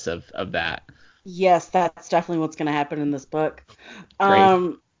analysis of that. Yes, that's definitely what's going to happen in this book.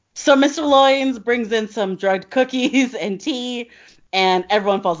 Great. So Mr. Loins brings in some drugged cookies and tea, and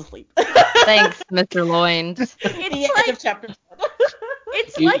everyone falls asleep. Thanks, Mr. Loins. The end of chapter 1.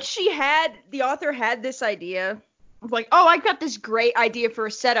 It's You- like the author had this idea of like, oh, I got this great idea for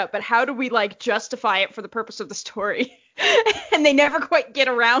a setup, but how do we like justify it for the purpose of the story? And they never quite get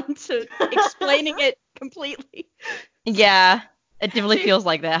around to explaining it completely. Yeah, it definitely feels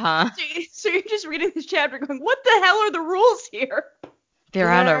like that, huh? So you're just reading this chapter going, what the hell are the rules here? There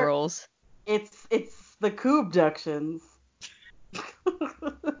are no There- rules. It's the coup abductions.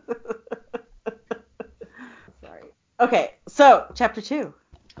 Sorry. Okay, so chapter 2.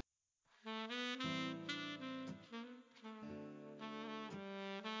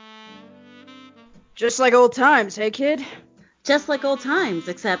 Just like old times, hey kid? Just like old times,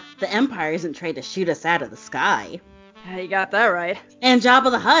 except the Empire isn't trying to shoot us out of the sky. You got that right. And Jabba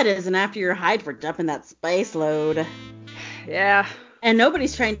the Hutt isn't after your hide for dumping that spice load. Yeah, And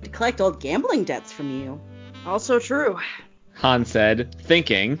nobody's trying to collect old gambling debts from you. also true. Han said,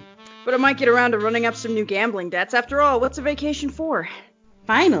 thinking. But I might get around to running up some new gambling debts. After all, what's a vacation for?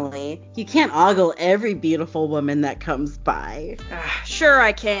 Finally, you can't ogle every beautiful woman that comes by. Sure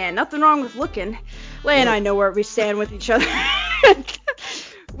I can. Nothing wrong with looking. Leia and I know where we stand with each other.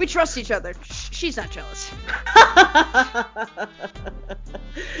 We trust each other. She's not jealous.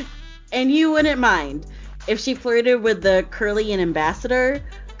 And you wouldn't mind if she flirted with the Curlian ambassador?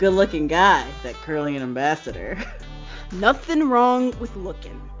 Good looking guy, that Curlian ambassador. Nothing wrong with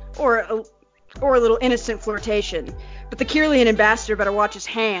looking. Or a little innocent flirtation. But the Kirlian ambassador better watch his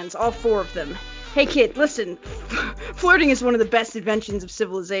hands, all 4 of them. Hey kid, listen. Flirting is one of the best inventions of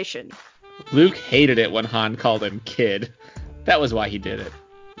civilization. Luke hated it when Han called him kid. That was why he did it.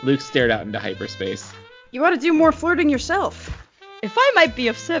 Luke stared out into hyperspace. You ought to do more flirting yourself. If I might be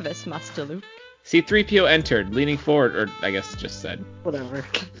of service, Master Luke. C-3PO entered, leaning forward, or I guess just said. Whatever.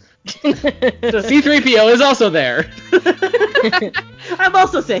 C-3PO is also there. I'm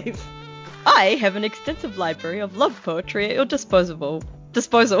also safe. I have an extensive library of love poetry at your disposal.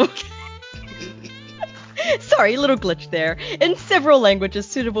 Sorry, little glitch there. In several languages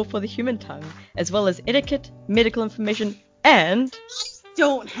suitable for the human tongue, as well as etiquette, medical information, and...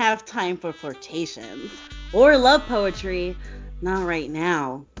 Don't have time for flirtations. Or love poetry. Not right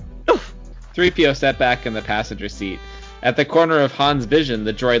now. 3PO sat back in the passenger seat. At the corner of Han's vision,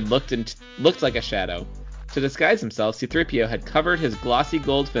 the droid looked like a shadow. To disguise himself, C-3PO had covered his glossy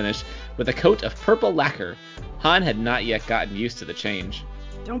gold finish with a coat of purple lacquer. Han had not yet gotten used to the change.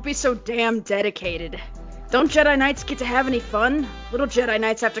 Don't be so damn dedicated. Don't Jedi Knights get to have any fun? Little Jedi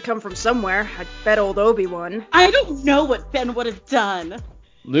Knights have to come from somewhere. I bet old Obi-Wan. I don't know what Ben would have done.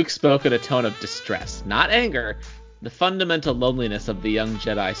 Luke spoke in a tone of distress, not anger. The fundamental loneliness of the young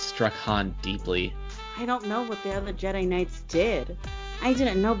Jedi struck Han deeply. I don't know what the other Jedi Knights did. I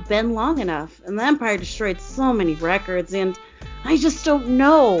didn't know Ben long enough, and the Empire destroyed so many records, and I just don't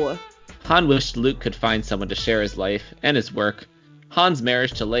know. Han wished Luke could find someone to share his life and his work. Han's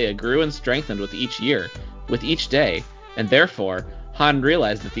marriage to Leia grew and strengthened with each year, with each day, and therefore, Han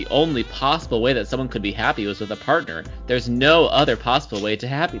realized that the only possible way that someone could be happy was with a partner. There's no other possible way to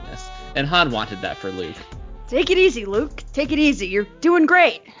happiness. And Han wanted that for Luke. Take it easy, Luke. Take it easy. You're doing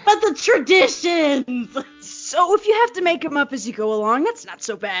great. But the traditions! So if you have to make them up as you go along, that's not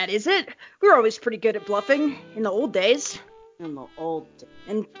so bad, is it? We were always pretty good at bluffing in the old days. In the old days.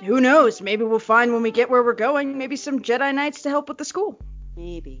 And who knows, maybe we'll find when we get where we're going, maybe some Jedi Knights to help with the school.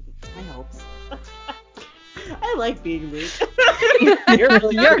 Maybe. I hope so. I like being Luke.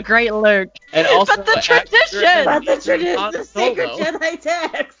 You're a great Luke. And also, But the tradition! But the tradition, Han the sacred Solo. Jedi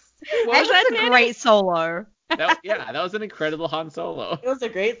text. What was that, That's a Danny? great solo. That was an incredible Han Solo. It was a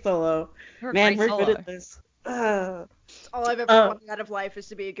great solo. You're a Man, great we're solo. good at this. All I've ever wanted out of life is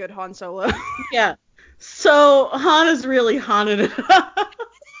to be a good Han Solo. Yeah. So Han is really haunted it up.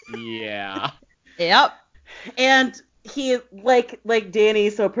 Yeah. Yep. And he, like Danny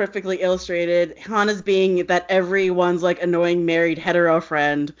so perfectly illustrated, Han is being that everyone's like annoying married hetero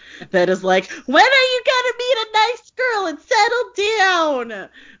friend that is like, when are you gonna meet a nice girl and settle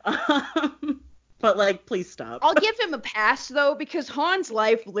down? But like, please stop. I'll give him a pass though, because Han's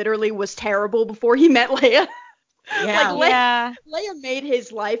life literally was terrible before he met Leia. Yeah. Like, Yeah. Leia made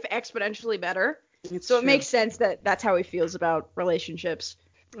his life exponentially better. It's So it true. makes sense that that's how he feels about relationships.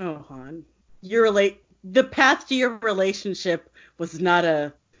 Oh, Han, the path to your relationship was not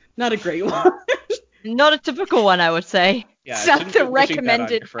a great one. Not a typical one, I would say. Yeah. It's not shouldn't the be wishing that on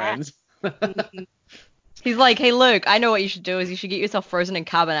recommended your friends. He's like, hey, Luke, I know what you should do is you should get yourself frozen in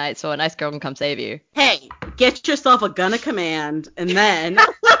carbonite so a nice girl can come save you. Hey, get yourself a gun of command, and then God,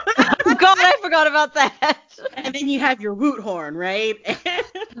 I forgot about that. you have your woot horn, right?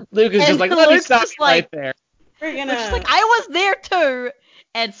 Luke is And just like, let me Luke's stop just you right like- there. We're It's gonna just like, I was there too,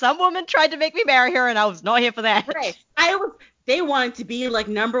 and some woman tried to make me marry her, and I was not here for that. right. They wanted to be like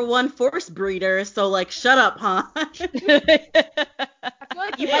 #1 force breeder, so like, shut up, Han.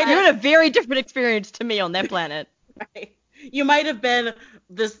 You had a very different experience to me on that planet. Right. You might have been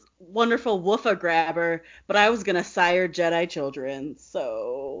this wonderful woofa grabber, but I was gonna sire Jedi children,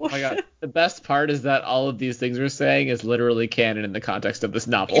 so. Oh my god. The best part is that all of these things we're saying is literally canon in the context of this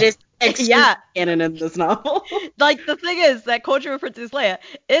novel. It is extremely Yeah. canon in this novel. Like, the thing is that Courtship of Princess Leia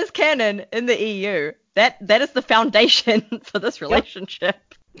is canon in the EU. That is the foundation for this relationship.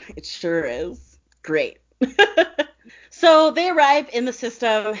 It sure is. Great. So they arrive in the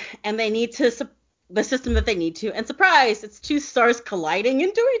system, and they need to the system that they need to, and surprise, it's two stars colliding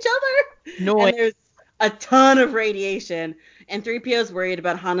into each other. No. And there's a ton of radiation, and 3PO is worried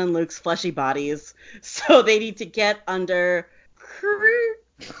about Han and Luke's fleshy bodies, so they need to get under.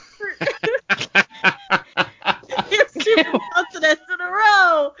 It's two consonants in a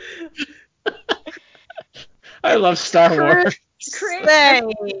row. I love Star Wars. Say.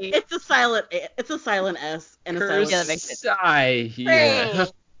 It's a silent S and a silent Yeah, that makes sense. Sigh, yeah.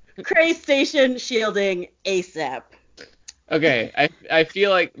 Cray station shielding ASAP. Okay, I feel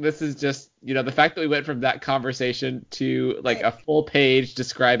like this is just, the fact that we went from that conversation to like a full page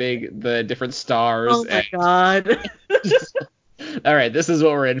describing the different stars. Oh my god. All right, this is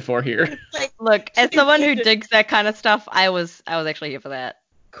what we're in for here. Look, as someone who digs that kind of stuff, I was actually here for that.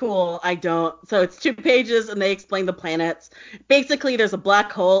 Cool, I don't. So it's 2 pages and they explain the planets. Basically, there's a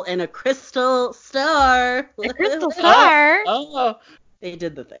black hole and a crystal star. A crystal star. Oh, They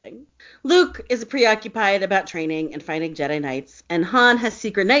did the thing. Luke is preoccupied about training and finding Jedi Knights, and Han has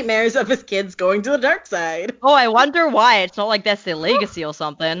secret nightmares of his kids going to the dark side. Oh, I wonder why. It's not like that's their legacy or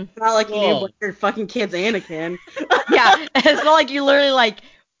something. It's not like you Whoa. named one of your fucking kids Anakin. Yeah, it's not like you literally like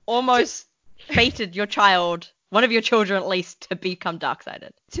almost fated your child, one of your children at least, to become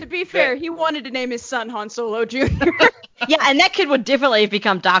dark-sided. To be fair, he wanted to name his son Han Solo Jr. Yeah, and that kid would definitely have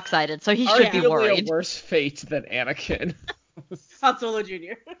become dark-sided, so he should be arguably worried. a worse fate than Anakin. Han Solo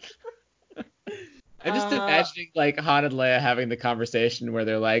Jr. I'm just imagining like Han and Leia having the conversation where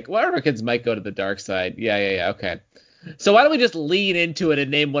they're like, "One of our kids might go to the dark side." Yeah, okay. So why don't we just lean into it and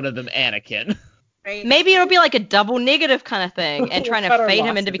name one of them Anakin? Right? Maybe it'll be like a double negative kind of thing, and trying Cut to our fade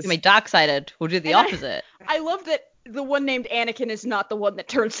him into losses. becoming dark-sided. We'll do the And opposite. I love that the one named Anakin is not the one that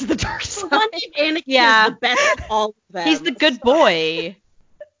turns to the dark The side. one named Anakin Yeah. is the best of all of them. He's the good So, boy.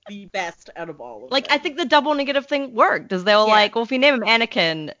 The best out of all of Like, them. I think the double negative thing worked, as they were Yeah. like, well, if you name him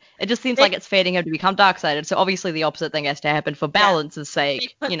Anakin, it just seems like it's fading him to become dark-sided, so obviously the opposite thing has to happen for balance's They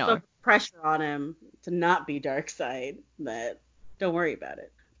sake, put you know. the pressure on him to not be dark side, but don't worry about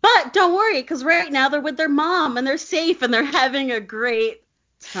it. But don't worry, because right now they're with their mom, and they're safe, and they're having a great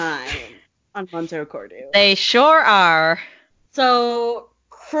time on Monto Cordu. They sure are. So,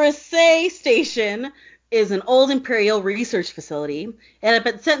 Crusade Station is an old Imperial research facility, and had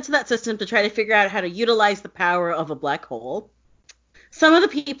been sent to that system to try to figure out how to utilize the power of a black hole. Some of the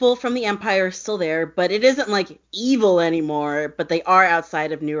people from the Empire are still there, but it isn't like evil anymore, but they are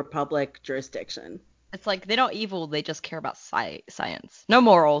outside of New Republic jurisdiction. It's like they're not evil, they just care about science. No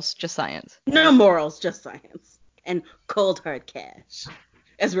morals, just science. No morals, just science. And cold hard cash,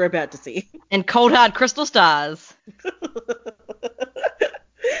 as we're about to see. And cold hard crystal stars.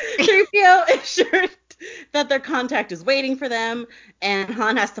 3PO is sure that their contact is waiting for them, and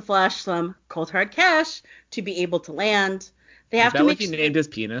Han has to flash some cold hard cash to be able to land. They have Is that to what make he sure- named his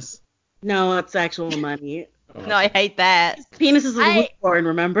penis? No, it's actual money. Oh. No, I hate that. Penis is a Luthorn,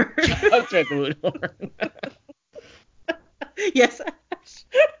 remember? That's right, the Woodhorn. Yes.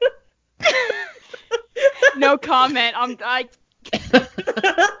 No comment.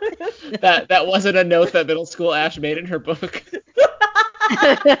 that wasn't a note that middle school Ash made in her book.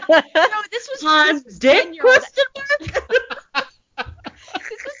 No, this was Han this was dick 10-year-old question mark?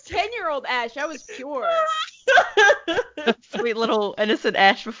 This was 10-year-old Ash. I was pure. Sweet little innocent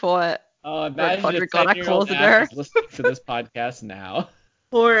Ash before. Oh, imagine Podrick if got a 10-year-old closet Ash there. is listening to this podcast now.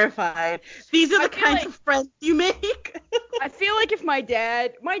 Horrified. These are I the feel kinds like- of friends you make. I feel like if my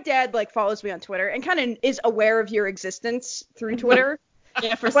dad like follows me on Twitter and kind of is aware of your existence through Twitter,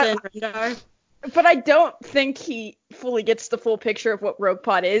 Jefferson Rengar. but I don't think he fully gets the full picture of what Rogue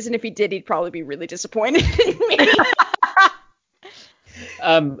Pod is, and if he did, he'd probably be really disappointed in me.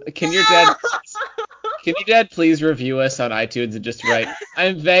 Can your dad please review us on iTunes and just write,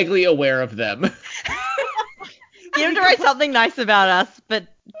 I'm vaguely aware of them. Get him to write something nice about us, but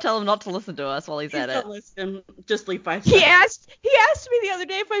tell him not to listen to us while he's at it. Don't listen. Just leave 5 He stars. asked me the other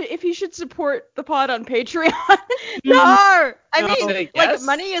day if he should support the pod on Patreon. No! I No. mean, Say like, yes.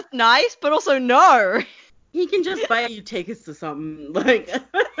 money is nice, but also no. He can just buy you tickets to something. Like,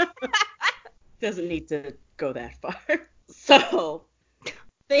 doesn't need to go that far. So,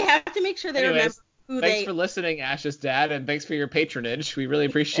 they have to make sure they Anyways, remember who Thanks they. for listening, Ash's dad, and thanks for your patronage. We really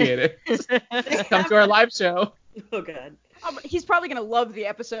appreciate it. Come to our live show. Oh god. He's probably gonna love the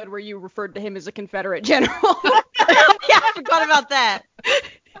episode where you referred to him as a Confederate general. Yeah, I forgot about that.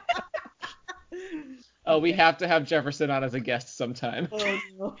 Oh, we have to have Jefferson on as a guest sometime. Oh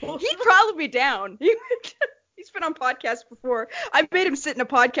no. He'd probably be down. He's been on podcasts before. I made him sit in a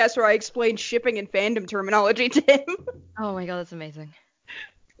podcast where I explained shipping and fandom terminology to him. Oh my god, that's amazing.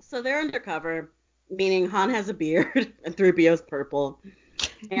 So they're undercover, meaning Han has a beard and 3PO's purple.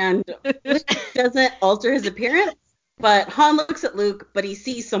 And Luke doesn't alter his appearance, but Han looks at Luke, but he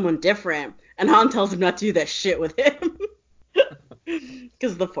sees someone different, and Han tells him not to do that shit with him.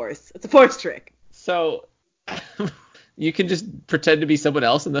 Because of the Force. It's a Force trick. So, you can just pretend to be someone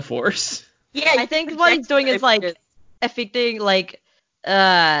else in the Force? Yeah, I think what he's doing is, like, affecting, like,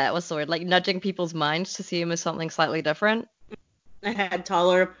 what's the word? Like, nudging people's minds to see him as something slightly different. a head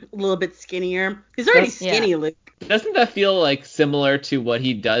taller, a little bit skinnier. He's already skinny, Luke. Doesn't that feel like similar to what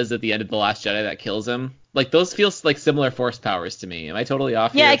he does at the end of The Last Jedi that kills him? Like, those feels like similar Force powers to me. Am I totally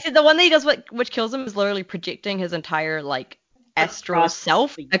off Yeah, here? except the one that he does which kills him is literally projecting his entire, like, astral Across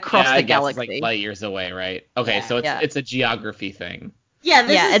self the- across Yeah, the I guess galaxy. it's like light years away, right? Okay, Yeah. so Yeah. it's a geography thing. Yeah,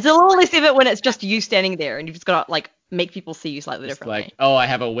 this Yeah, is it's a little less of it when it's just you standing there and you've just got to, like, make people see you slightly Just differently. like, oh, I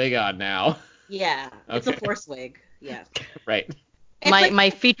have a wig on now. yeah, it's a Okay. Force wig. Yeah. Right. It's My like- my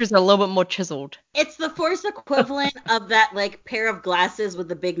features are a little bit more chiseled. It's the Force equivalent of that like pair of glasses with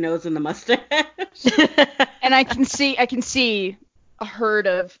the big nose and the mustache. And I can see a herd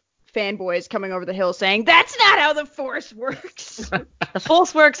of fanboys coming over the hill saying, "That's not how the Force works." The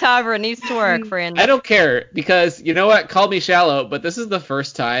Force works, however, it needs to work, friend. I don't care because you know what? Call me shallow, but this is the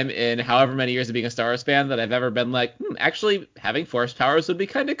first time in however many years of being a Star Wars fan that I've ever been like, actually having Force powers would be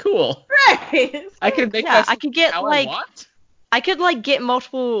kind of cool. Right. I could make Yeah, that I could get, how like- I want. I could like get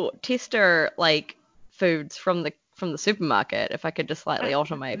multiple tester like foods from the supermarket if I could just slightly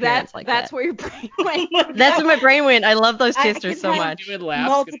alter my appearance like that's that. where your brain went. That's where my brain went. I love those I testers could so have much. Doing labs,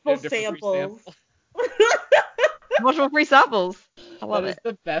 Multiple gonna do different free samples. Multiple free samples. I love That is it.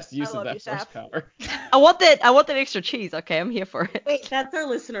 the best use I of love that you, Force Saf. power. I want that extra cheese. Okay, I'm here for it. Wait, that's our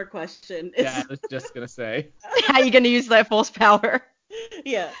listener question. Yeah, I It's, was just gonna say. How are you gonna use that force power?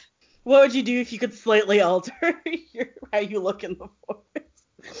 yeah. What would you do if you could slightly alter how you look in the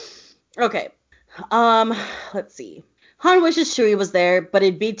Force? Okay. Let's see. Han wishes Chewie was there, but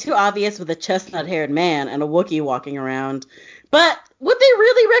it'd be too obvious with a chestnut-haired man and a Wookiee walking around. But would they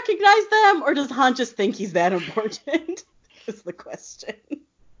really recognize them, or does Han just think he's that important? Is the question.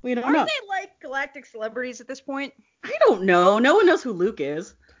 We don't know. Aren't they like galactic celebrities at this point? I don't know. No one knows who Luke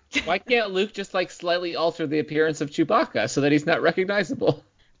is. Why can't Luke just like slightly alter the appearance of Chewbacca so that he's not recognizable?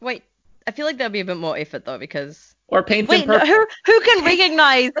 Wait, I feel like that'd be a bit more effort though because Or paint wait, him no, purple? who can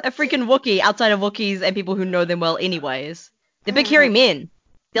recognize a freaking Wookiee outside of Wookiees and people who know them well anyways? They're big hairy men.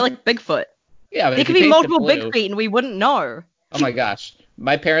 They're like Bigfoot. Yeah, but There if could you be paint multiple it blue, Bigfeet and we wouldn't know. oh my gosh.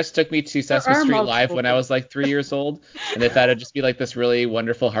 My parents took me to Sesame are Street Live multiple when I was like 3 years old, and they thought it'd just be like this really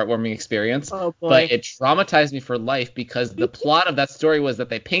wonderful, heartwarming experience. Oh boy. But it traumatized me for life because the plot of that story was that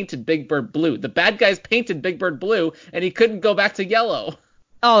they painted Big Bird blue. The bad guys painted Big Bird blue, and he couldn't go back to yellow.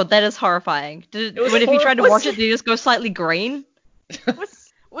 Oh, that is horrifying. If you tried to watch it, did you just go slightly green?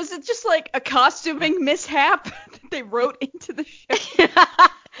 Was it just like a costuming mishap that they wrote into the show?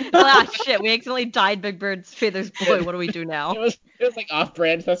 Ah, shit, we accidentally dyed Big Bird's feathers blue. What do we do now? It was like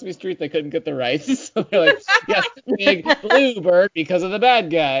off-brand Sesame Street. They couldn't get the rights, so they're like, yes, Big Blue Bird because of the bad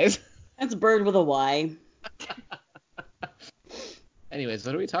guys. That's bird with a Y. Anyways,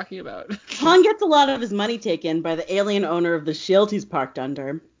 what are we talking about? Han gets a lot of his money taken by the alien owner of the shield he's parked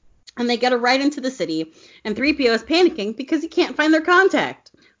under, and they get a ride into the city, and 3PO is panicking because he can't find their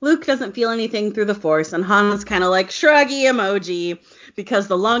contact. Luke doesn't feel anything through the Force, and Han's kind of like shruggy emoji, because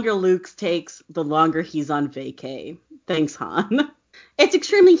the longer Luke takes, the longer he's on vacay. Thanks, Han. It's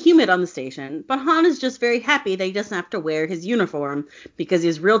extremely humid on the station, but Han is just very happy that he doesn't have to wear his uniform, because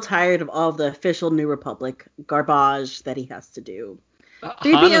he's real tired of all of the official New Republic garbage that he has to do.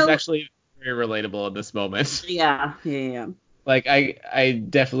 Han is actually very relatable in this moment. Yeah. Like, I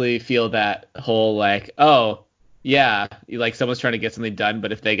definitely feel that whole, like, oh, yeah, like, someone's trying to get something done,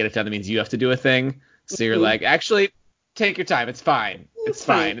 but if they get it done, that means you have to do a thing. So you're like, actually, take your time. It's fine. It's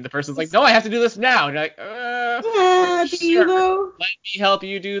fine. And the person's like, no, I have to do this now. And you're like, do you sure. though? Let me help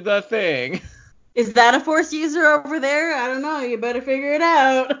you do the thing. Is that a Force user over there? I don't know. You better figure it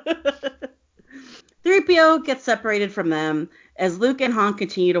out. 3PO gets separated from them as Luke and Han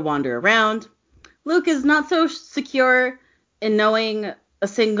continue to wander around. Luke is not so secure in knowing a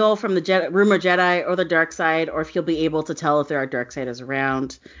single from the rumored Jedi or the dark side, or if he'll be able to tell if there are darksiders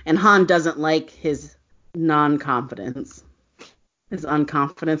around. And Han doesn't like his non-confidence. His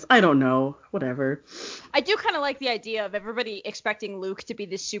unconfidence. I don't know. Whatever. I do kind of like the idea of everybody expecting Luke to be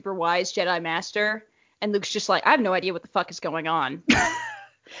this super wise Jedi Master, and Luke's just like, I have no idea what the fuck is going on.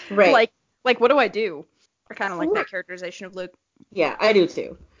 Right. Like, what do I do? I kind of like that characterization of Luke. Yeah, I do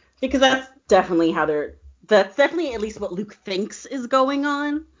too. Because that's definitely that's definitely at least what Luke thinks is going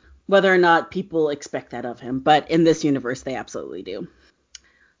on, whether or not people expect that of him. But in this universe, they absolutely do.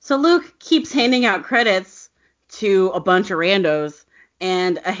 So Luke keeps handing out credits to a bunch of randos,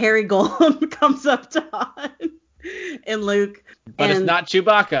 and a hairy golem comes up to Han and Luke. But it's not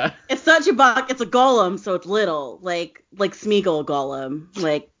Chewbacca. It's not Chewbacca. It's a golem, so it's little, like Smeagol golem,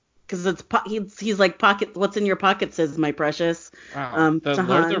 like. Because he's like pocket. What's in your pocket, says my precious. Wow. The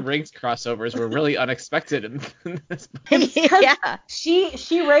Lord of the Rings crossovers were really unexpected in this book. Yeah.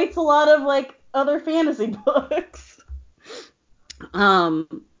 She writes a lot of like other fantasy books. So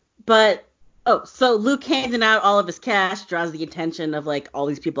Luke handing out all of his cash draws the attention of like all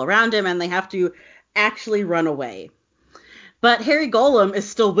these people around him, and they have to actually run away. But Harry Golem is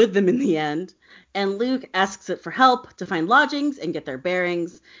still with them in the end. And Luke asks it for help to find lodgings and get their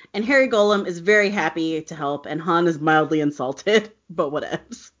bearings. And Harry Golem is very happy to help, and Han is mildly insulted, but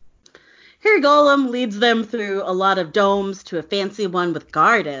whatevs. Harry Golem leads them through a lot of domes to a fancy one with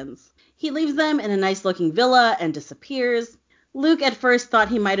gardens. He leaves them in a nice-looking villa and disappears. Luke at first thought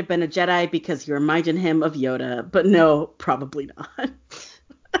he might have been a Jedi because he reminded him of Yoda, but no, probably not.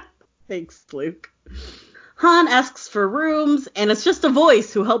 Thanks, Luke. Han asks for rooms, and it's just a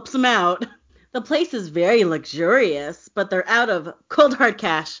voice who helps him out. The place is very luxurious, but they're out of cold hard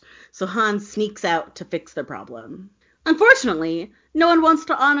cash, so Han sneaks out to fix their problem. Unfortunately, no one wants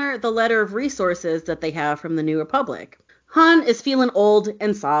to honor the letter of resources that they have from the New Republic. Han is feeling old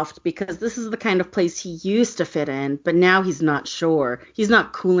and soft because this is the kind of place he used to fit in, but now he's not sure. He's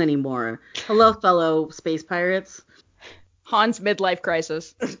not cool anymore. Hello, fellow space pirates. Han's midlife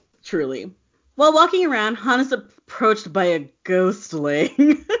crisis. Truly. While walking around, Han is approached by a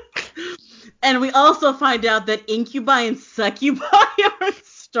ghostling. And we also find out that incubi and succubi are in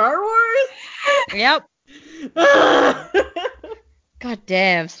Star Wars. Yep. God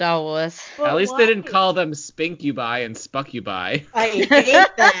damn, Star Wars. But At least why? they didn't call them Spinkubi and Spuckubi. I hate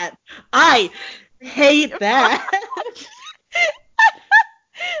that. I hate that. That's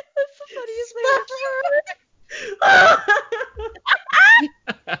the funniest thing I've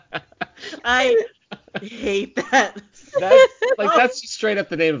ever heard. I hate that. That's just straight up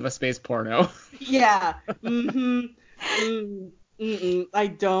the name of a space porno. Yeah. I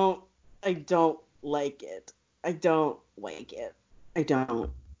don't like it. I don't like it. I don't.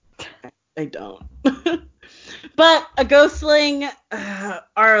 But a ghostling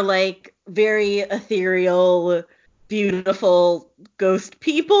are like very ethereal, beautiful ghost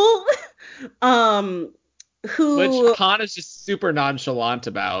people. who. Which Han is just super nonchalant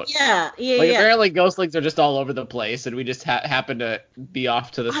about. Yeah. Apparently Ghostlings are just all over the place, and we just happen to be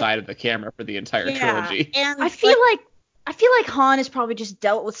off to the side of the camera for the entire trilogy. And I feel like Han has probably just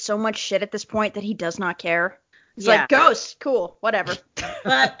dealt with so much shit at this point that he does not care. He's like, ghosts, cool, whatever.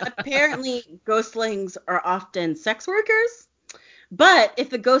 But apparently Ghostlings are often sex workers. But if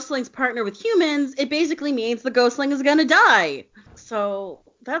the Ghostlings partner with humans, it basically means the Ghostling is gonna die. So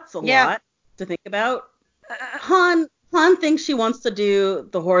that's a lot to think about. Han thinks she wants to do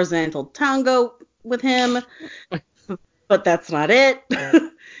the horizontal tango with him, but that's not it.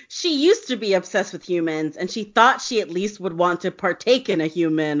 She used to be obsessed with humans, and she thought she at least would want to partake in a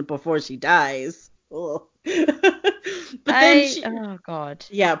human before she dies. Ugh. But then oh god.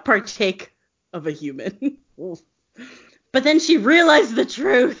 Yeah, partake of a human. But then she realized the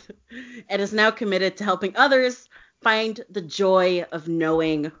truth and is now committed to helping others find the joy of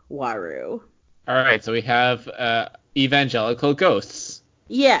knowing Waru. All right, so we have evangelical ghosts.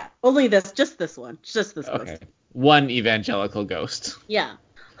 Yeah, only just this one. Just this Okay. ghost. One evangelical ghost. Yeah.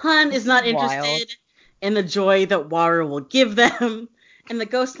 Han is not interested in the joy that Waru will give them, and the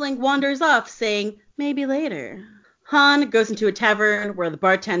ghostling wanders off saying, maybe later. Han goes into a tavern where the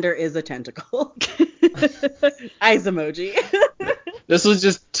bartender is a tentacle. Eyes emoji. This was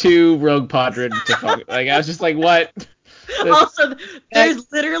just too Rogue Podron to fuck. Like, I was just like, what? Also, there's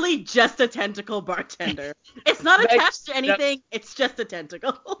literally just a tentacle bartender. It's not attached to anything. It's just a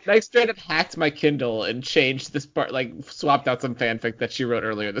tentacle. Meg straight up hacked my Kindle and changed this part, like swapped out some fanfic that she wrote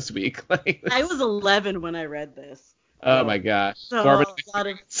earlier this week. I was 11 when I read this. Oh my gosh. So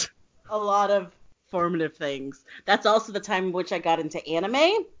a lot of formative things. That's also the time in which I got into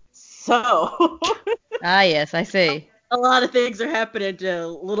anime. So. Yes, I see. A lot of things are happening to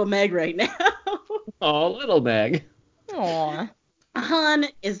little Meg right now. Oh, little Meg. Aww. Han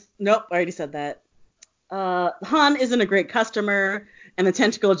is... Nope, I already said that. Han isn't a great customer, and the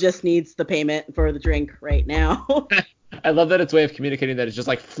tentacle just needs the payment for the drink right now. I love that its way of communicating that it's just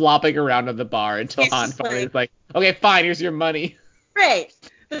like flopping around on the bar until Han finally is like, okay, fine, here's your money. Right.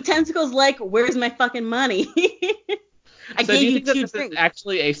 The tentacle's like, where's my fucking money? I So gave do you you think that two this drinks. is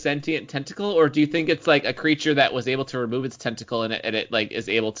actually a sentient tentacle, or do you think it's like a creature that was able to remove its tentacle and it like is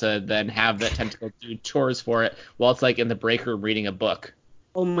able to then have that tentacle do chores for it while it's like in the break room reading a book?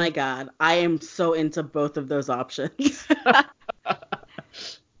 Oh my god, I am so into both of those options.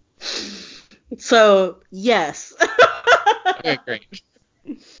 So, yes. Okay, great.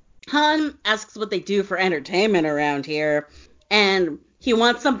 Han asks what they do for entertainment around here, and he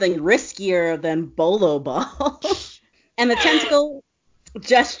wants something riskier than bolo ball. And the tentacle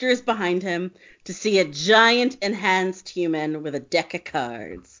gestures behind him to see a giant enhanced human with a deck of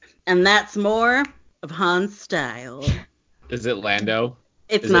cards. And that's more of Han's style. Is it Lando?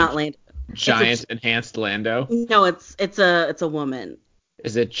 It's Is not it Lando. Giant enhanced Lando? No, it's a woman.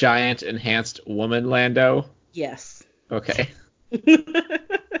 Is it giant enhanced woman Lando? Yes. Okay.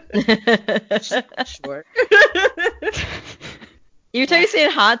 Sure. Every time you say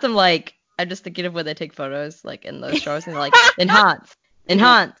enhance, I'm like, I'm just thinking of when they take photos, like in those shows, and they're like, enhance.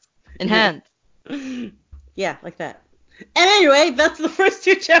 Yeah, like that. And anyway, that's the first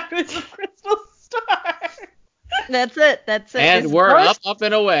two chapters of Crystal Star. That's it. And It's we're ghosts. up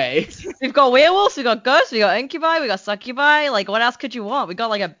and away. We've got werewolves, we've got ghosts, we got incubi, we got succubi. Like, what else could you want? We got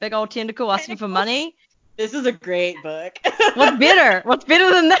like a big old tentacle asking for money. This is a great book. What's better? What's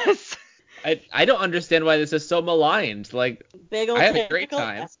better than this? I don't understand why this is so maligned. Like, Big old I had a great tentacle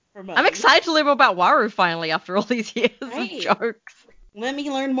time. asks for money. I'm excited to learn more about Waru finally after all these years Right. of jokes. Let me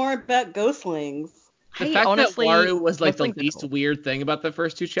learn more about ghostlings. The Hey, fact honestly, that Waru was like the ghostlings are least cool. weird thing about the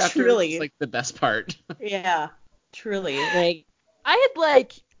first two chapters Truly. is like the best part. Yeah, truly. Like,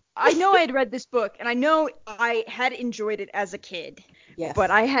 I know I had read this book, and I know I had enjoyed it as a kid, yes.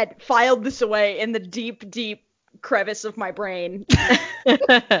 but I had filed this away in the deep, deep crevice of my brain,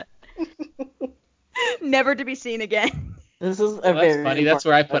 never to be seen again. This is a Well, that's very funny. That's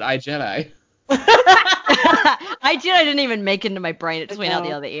where I put important iJedi. I didn't even make it into my brain. It just went out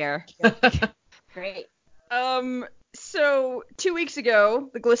the other ear. book. Great. So 2 weeks ago,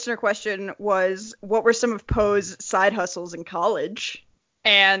 the listener question was, what were some of Poe's side hustles in college?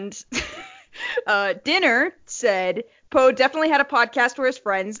 And Dinner said Poe definitely had a podcast where his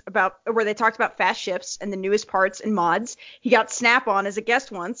friends where they talked about fast ships and the newest parts and mods. He got Snap-on as a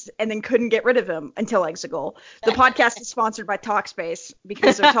guest once and then couldn't get rid of him until Exegol. The podcast is sponsored by Talkspace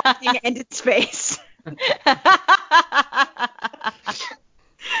because they're talking and in space.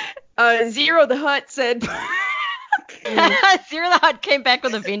 Zero the Hutt said Zero the Hutt came back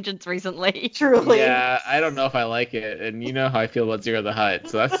with a vengeance recently. Truly. Yeah, I don't know if I like it, and you know how I feel about Zero the Hutt,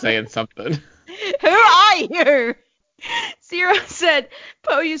 so that's saying something. Who are you? Zero said,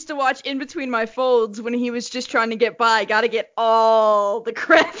 Poe used to watch In Between My Folds when he was just trying to get by. Gotta get all the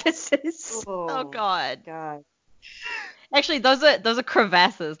crevices. Oh God. God. Actually, those are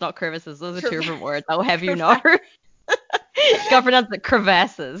crevasses, not crevices. Those are two different words. I'll have you know. Gotta pronounce it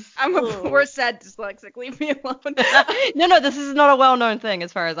crevasses. I'm a poor, sad dyslexic. Leave me alone. No, this is not a well-known thing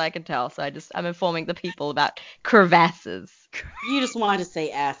as far as I can tell. So I'm informing the people about crevasses. You just wanted to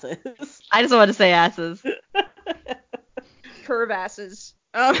say asses. I just wanted to say asses. Curve asses.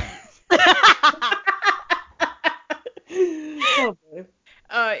 Oh, boy.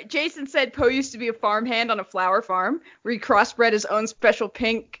 Jason said Poe used to be a farmhand on a flower farm where he crossbred his own special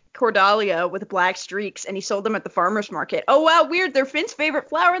pink cordalia with black streaks, and he sold them at the farmer's market. Oh, wow, weird. They're Finn's favorite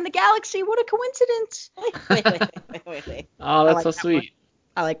flower in the galaxy. What a coincidence. Wait. Oh, that's so that sweet.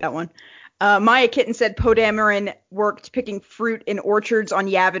 I like that one. Maya Kitten said Poe Dameron worked picking fruit in orchards on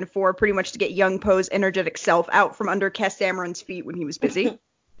Yavin 4 pretty much to get young Poe's energetic self out from under Cass Dameron's feet when he was busy.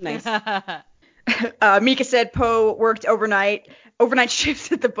 Nice. Mika said Poe worked overnight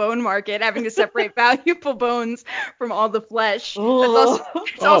shifts at the bone market, having to separate valuable bones from all the flesh.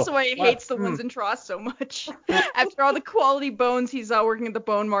 That's also why he hates the ones in Tross so much. After all the quality bones he saw working at the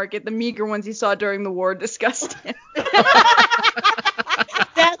bone market, the meager ones he saw during the war disgusted him.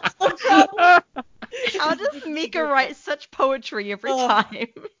 That's the problem. How does Mika write such poetry every time?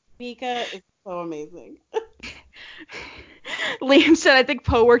 Mika is so amazing. Liam said, I think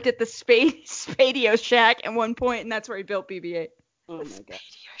Poe worked at the Spadio Shack at one point, and that's where he built BB-8. Oh my god.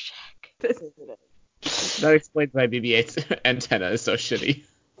 Spadio Shack. That explains why BB-8's antenna is so shitty.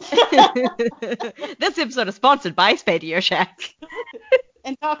 This episode is sponsored by Spadio Shack.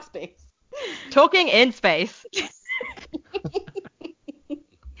 And Talkspace. Talking in space.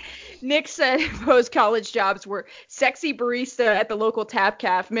 Nick said Poe's college jobs were sexy barista at the local Tap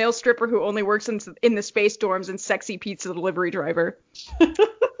Caf, male stripper who only works in the space dorms, and sexy pizza delivery driver.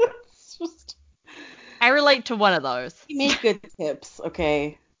 I relate to one of those. He made good tips,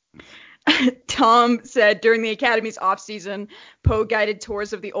 okay. Tom said during the Academy's off-season, Poe guided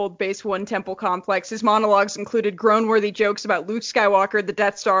tours of the old Base 1 temple complex. His monologues included groan-worthy jokes about Luke Skywalker, the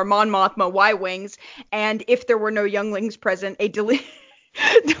Death Star, Mon Mothma, Y-Wings, and if there were no younglings present, a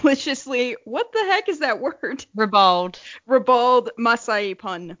deliciously, what the heck is that word? Ribald Masai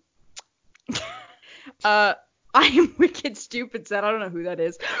pun. I am wicked stupid said, I don't know who that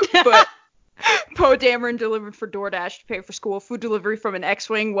is, but Poe Dameron delivered for DoorDash to pay for school. Food delivery from an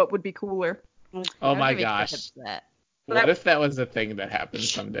X-Wing, what would be cooler? Oh my gosh. What if that was a thing that happened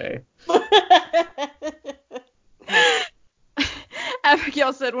someday?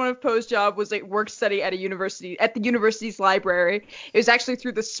 Abigail said one of Poe's job was a work study at the university's library. It was actually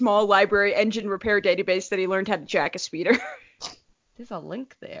through the small library engine repair database that he learned how to jack a speeder. There's a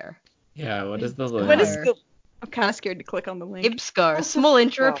link there. Yeah, what is the link? What is the... I'm kind of scared to click on the link. IBSCAR, Small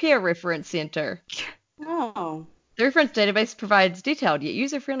Engine Repair Reference Center. Oh. The reference database provides detailed yet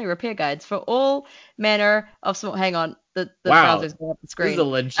user-friendly repair guides for all manner of small... Hang on, the browser's going up the screen. This is a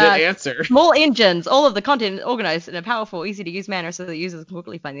legit answer. Small engines. All of the content is organized in a powerful, easy-to-use manner so that users can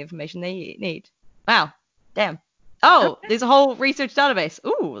quickly find the information they need. Wow. Damn. Oh, there's a whole research database.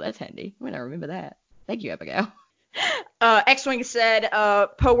 Ooh, that's handy. I'm going to remember that. Thank you, Abigail. X-Wing said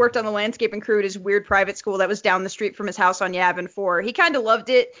Poe worked on the landscaping crew at his weird private school that was down the street from his house on Yavin 4. He kind of loved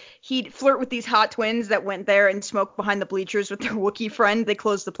it. He'd flirt with these hot twins that went there and smoke behind the bleachers with their Wookiee friend. They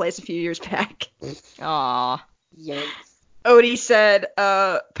closed the place a few years back. Aww. Yikes. Odie said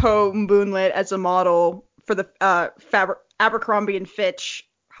Poe moonlit as a model for the Abercrombie and Fitch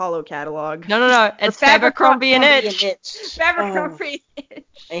Hollow catalog. No. It's Abercrombie and Itch. Abercrombie and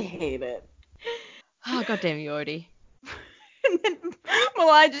Itch. I hate it. Oh, goddamn you, Odie. And then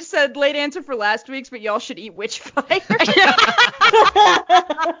Malai just said late answer for last week's, but y'all should eat Witchfire.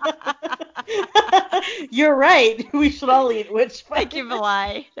 You're right. We should all eat Witchfire. Thank you,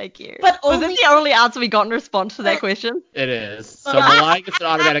 Malai. Thank you. But Was only... this the only answer we got in response to that question? It is. So Malai gets an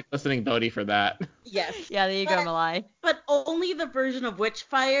automatic listening Bodhi for that. Yes. Yeah, there you go, Malai. But only the version of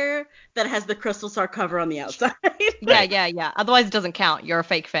Witchfire that has the Crystal Star cover on the outside. Yeah. Otherwise, it doesn't count. You're a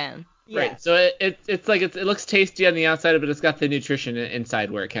fake fan. Yeah. Right. So it's like it looks tasty on the outside, but it's got the nutrition inside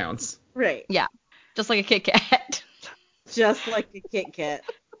where it counts. Right. Yeah. Just like a Kit Kat. Just like a Kit Kat.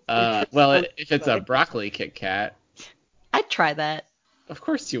 Well, if it's a broccoli Kit Kat. I'd try that. Of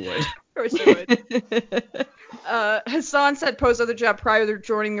course you would. Of course you would. Hassan said Poe's other job prior to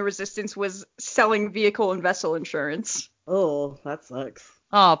joining the Resistance was selling vehicle and vessel insurance. Oh, that sucks.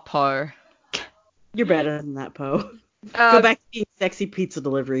 Oh, Poe. You're better than that, Poe. Go back to being sexy pizza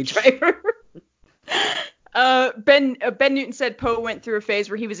delivery driver. Ben Newton said Poe went through a phase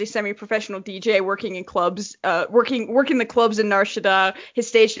where he was a semi-professional DJ working in clubs, working the clubs in Nar Shaddaa. His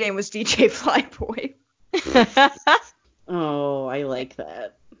stage name was DJ Flyboy. Oh, I like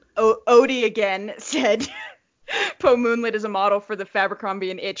that. Odie again said Poe moonlit as a model for the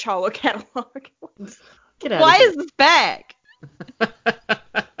Abercrombie and Itch Hollow catalog. Get out Why of here. is this back?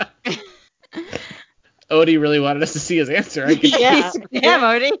 Odie really wanted us to see his answer. I guess. Yeah. Damn,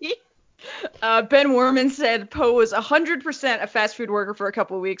 Odie. Ben Worman said Poe was 100% a fast food worker for a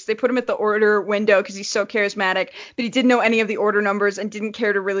couple of weeks. They put him at the order window because he's so charismatic, but he didn't know any of the order numbers and didn't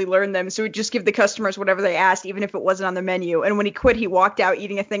care to really learn them, so he'd just give the customers whatever they asked, even if it wasn't on the menu. And when he quit, he walked out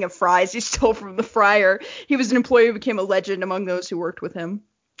eating a thing of fries he stole from the fryer. He was an employee who became a legend among those who worked with him.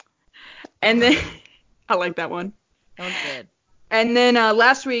 And then, I like that one. That one's good. And then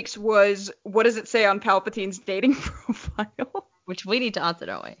last week's was, what does it say on Palpatine's dating profile? Which we need to answer,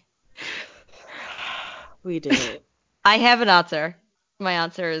 don't we? We did it. I have an answer. My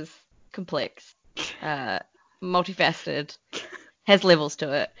answer is complex, multifaceted, has levels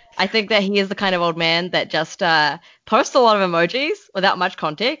to it. I think that he is the kind of old man that just posts a lot of emojis without much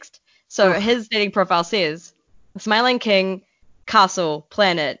context. So his dating profile says, smiling king, castle,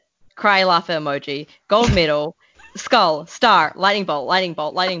 planet, cry laugher emoji, gold medal, skull, star, lightning bolt, lightning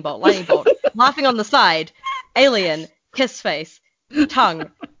bolt, lightning bolt, lightning bolt, laughing on the side, alien, kiss face, tongue,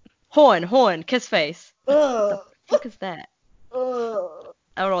 horn, kiss face. What the fuck is that? I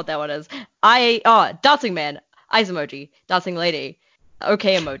don't know what that one is. Dancing man, eyes emoji, dancing lady,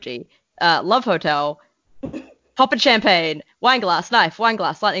 okay emoji, love hotel, poppin' champagne, wine glass, knife, wine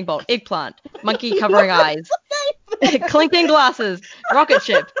glass, lightning bolt, eggplant, monkey covering eyes, clinking glasses, rocket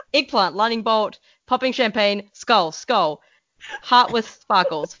ship, eggplant, lightning bolt, popping champagne, skull, heart with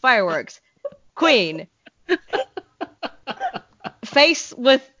sparkles, fireworks, queen, face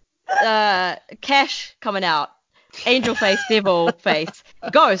with cash coming out, angel face, devil face,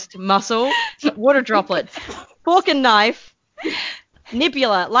 ghost, muscle, water droplets, fork and knife,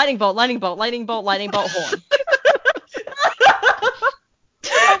 nebula, lightning bolt, lightning bolt, lightning bolt, lightning bolt, horn.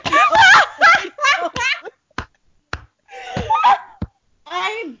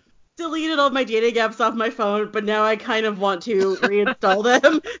 I deleted all my dating apps off my phone, but now I kind of want to reinstall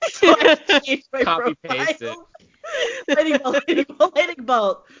them. So I changed my Copy profile. paste it. Lightning bolt, lightning bolt, lightning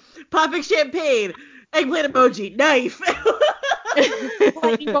bolt. Popping champagne. Eggplant emoji. Knife.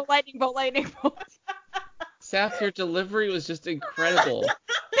 Lightning bolt, lightning bolt, lightning bolt. Saf, your delivery was just incredible.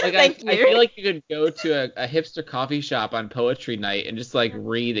 Like Thank I you. feel like you could go to a hipster coffee shop on poetry night and just like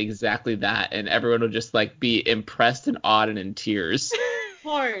read exactly that, and everyone would just like be impressed and awed and in tears.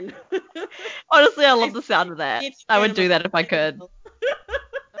 Porn. Honestly, I love the sound of that. I would do that if I could.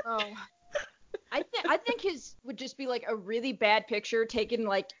 Oh. I think his would just be like a really bad picture taken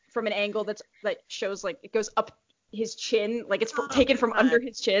like from an angle that shows like it goes up his chin, like it's taken from under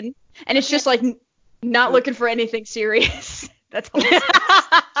his chin, and it's just like not looking for anything serious. That's all.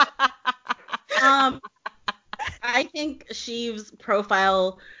 I think Sheev's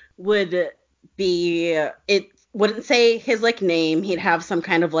profile would be, it wouldn't say his like name. He'd have some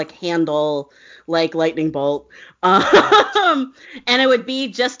kind of like handle like lightning bolt. And it would be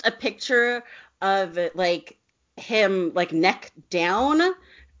just a picture of like him like neck down,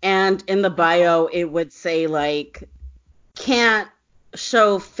 and in the bio it would say like can't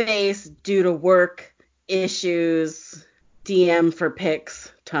show face due to work issues, DM for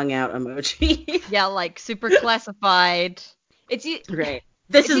pics, tongue out emoji. Yeah, like super classified. It's Great.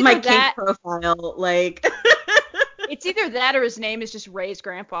 This It's is my either that- kink profile. Like, it's either that or his name is just Ray's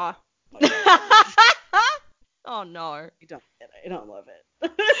grandpa. Oh no. I don't love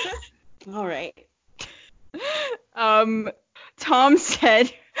it. All right. Tom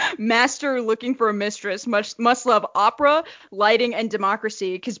said, master looking for a mistress, must love opera, lighting, and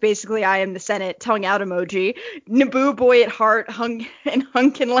democracy, because basically I am the Senate, tongue out emoji. Naboo boy at heart,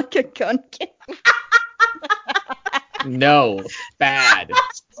 hunkin' like a gunkin. No, bad.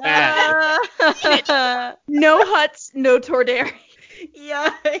 No huts, no Torderi.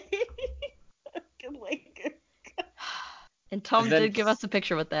 Yeah. And Tom Then- did give us a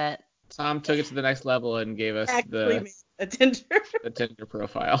picture with that. Tom took it to the next level and gave us Actually the made a Tinder. Tinder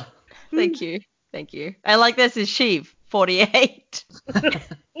profile. Thank you. I like this is Sheev, 48.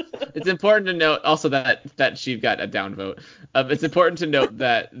 It's important to note also that she got a downvote. It's important to note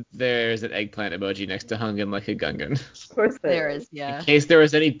that there's an eggplant emoji next to Hungin like a Gungan. Of course There is, yeah. In case there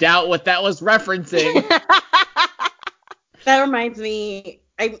was any doubt what that was referencing. That reminds me,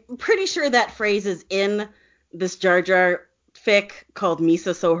 I'm pretty sure that phrase is in this Jar Jar fic called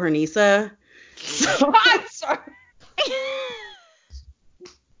Misa So Hernisa. So, I'm sorry.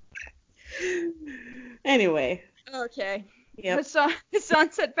 Anyway. Okay. Yep.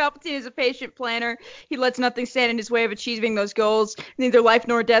 Hassan said Palpatine is a patient planner. He lets nothing stand in his way of achieving those goals. Neither life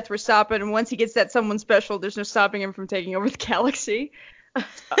nor death were stopping, and once he gets that someone special, there's no stopping him from taking over the galaxy.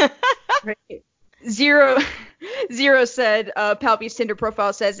 Right. Zero said Palpy's Tinder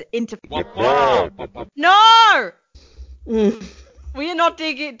profile says into. No! Mm. We are not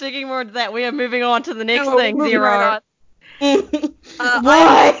digging more into that. We are moving on to the next No, thing, moving Zero. right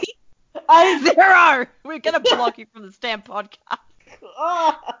Why? Zero! We're going to block you from the Stamp podcast.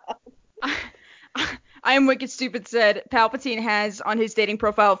 I am wicked stupid said Palpatine has on his dating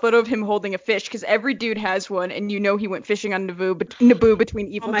profile a photo of him holding a fish because every dude has one, and you know he went fishing on Naboo between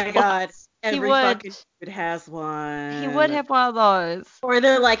evil. Oh my god. Every would. fucking dude has one. He would have one of those. Or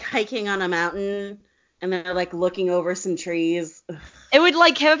they're like hiking on a mountain and they're like looking over some trees. Ugh. It would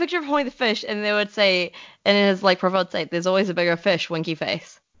like have a picture of holding the fish, and they would say, and in his like profile would say, "There's always a bigger fish, winky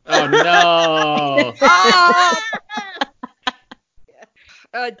face." Oh no.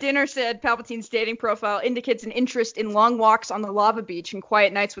 Dinner said Palpatine's dating profile indicates an interest in long walks on the lava beach and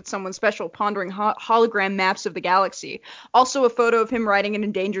quiet nights with someone special pondering hologram maps of the galaxy. Also a photo of him riding an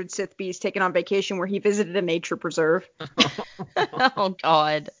endangered Sith beast taken on vacation where he visited a nature preserve. Oh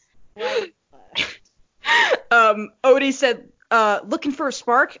god. Odie said, looking for a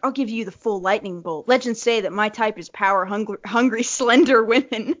spark? I'll give you the full lightning bolt. Legends say that my type is power hungry, slender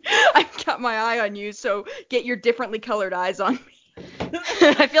women. I've got my eye on you, so get your differently colored eyes on me.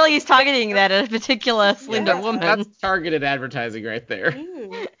 I feel like he's targeting that at a particular slender woman. That's targeted advertising right there.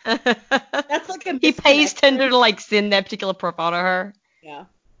 That's like a He pays misconnection. Tinder to like send that particular profile to her. Yeah.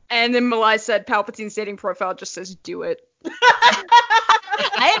 And then Malai said Palpatine's dating profile just says do it.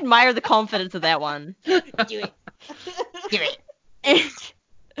 I admire the confidence of that one. Do it.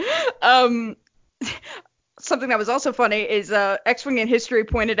 And something that was also funny is X-Wing in History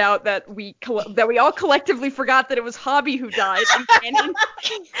pointed out that we all collectively forgot that it was Hobby who died in canon,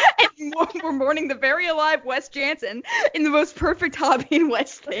 and we're mourning the very alive Wes Jansen in the most perfect Hobby and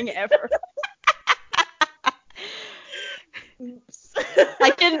Wes thing ever.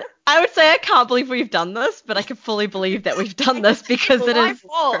 I would say I can't believe we've done this, but I can fully believe that we've done this because it My is.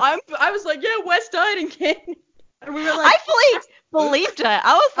 fault. I was like, yeah, Wes died in canon. And we were like, I fully believed her.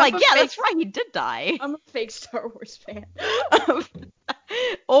 I was I'm like, a yeah, fake- that's right, he did die. I'm a fake Star Wars fan.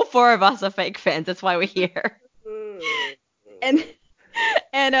 All four of us are fake fans. That's why we're here. And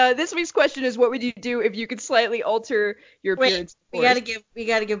this week's question is, what would you do if you could slightly alter your appearance? we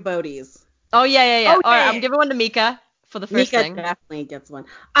gotta give Bodhi's. Oh yeah. Oh, All right, yeah. I'm giving one to Mika for the first Mika thing. definitely gets one.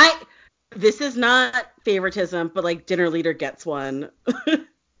 This is not favoritism, but like Dinner Leader gets one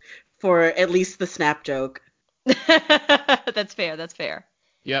for at least the snap joke. That's fair.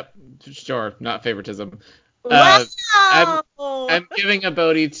 Yep, sure, not favoritism. Wow! I'm giving a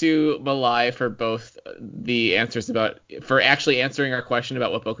Bodhi to Malai for both the answers for actually answering our question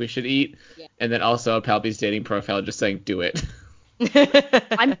about what book we should eat, and then also Palpy's dating profile just saying do it.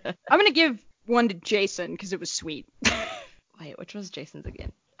 I'm gonna give one to Jason because it was sweet. Wait, which was Jason's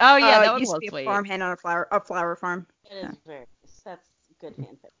again? Oh yeah, that one used was to be sweet. a farmhand on a flower farm. It is very nice. That's good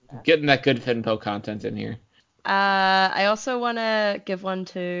fanfic. Getting that good Finpo content in here. I also want to give one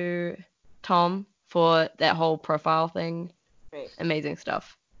to Tom for that whole profile thing. Great. Amazing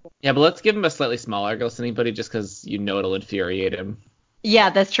stuff. Yeah, but let's give him a slightly smaller ghosting buddy just because you know it'll infuriate him. Yeah,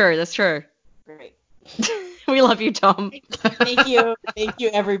 that's true. Great. We love you, Tom. Thank you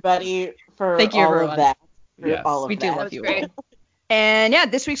everybody for Thank you, all everyone. of that. For Yes. all of We do that. love you great. all. And yeah,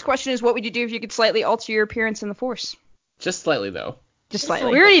 this week's question is, what would you do if you could slightly alter your appearance in the Force? Just slightly though. Just We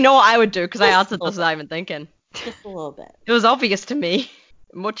slightly. already know what I would do because I answered this without even thinking. Just a little bit. It was obvious to me.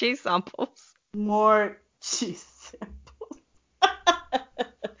 More cheese samples. More cheese samples.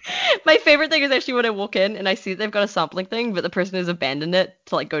 My favorite thing is actually when I walk in and I see they've got a sampling thing, but the person has abandoned it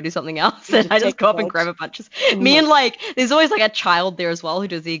to like go do something else, You and just I just take go up a and bunch. grab a bunch. Oh Me my- and like, there's always like a child there as well who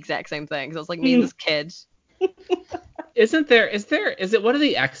does the exact same thing. So it's like me and this kid. Is it one of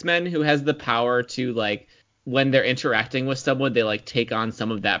the X-Men who has the power to like when they're interacting with someone, they like take on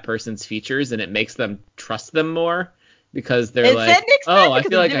some of that person's features and it makes them trust them more because they're Is like, that Nick's oh, I Because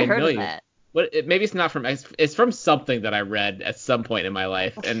feel I've like never I heard know of you. that. Maybe it's not from it's from something that I read at some point in my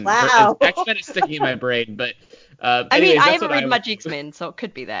life, and Wow. X-Men is sticking in my brain. But I anyways, mean, I that's haven't what read would much do. X-Men, so it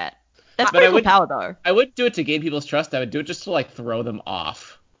could be that. That's But pretty I cool would- power though. I wouldn't do it to gain people's trust. I would do it just to like throw them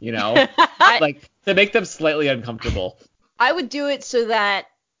off, you know, I- like to make them slightly uncomfortable. I would do it so that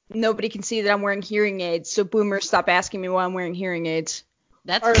nobody can see that I'm wearing hearing aids, so boomers stop asking me why I'm wearing hearing aids.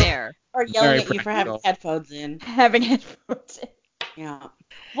 That's Or- fair. Or yelling Very at you for having practical. headphones in. Having headphones in. Yeah.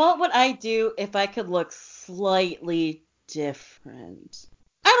 What would I do if I could look slightly different?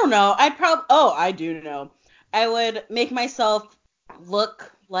 I don't know. I do know. I would make myself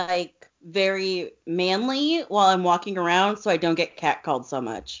look like very manly while I'm walking around so I don't get catcalled so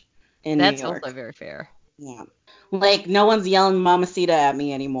much in New That's York. also very fair. Yeah. Like, no one's yelling Mamacita at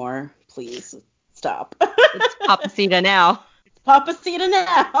me anymore. Please stop. It's Papacita now. It's Papacita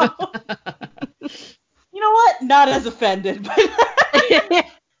now. You know what? Not as offended, but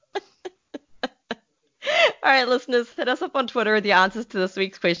All right, listeners, hit us up on Twitter with your answers to this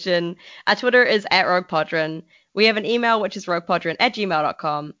week's question. Our Twitter is @RoguePodron. We have an email, which is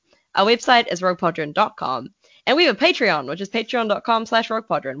roguepodron@gmail.com. Our website is roguepodron.com. And we have a Patreon, which is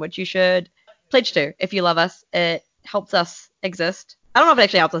patreon.com/roguepodron, which you should pledge to if you love us. It helps us exist. I don't know if it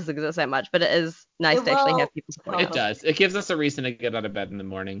actually helps us exist that much, but it is nice It to actually will have people support It us. does. It gives us a reason to get out of bed in the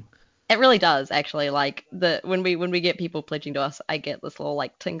morning. It really does, actually. Like when we get people pledging to us, I get this little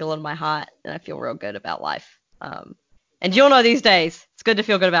like tingle in my heart, and I feel real good about life. And you'll know these days, it's good to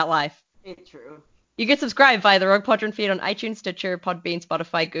feel good about life. it's true. You can subscribe via the Rogue Podron feed on iTunes, Stitcher, Podbean,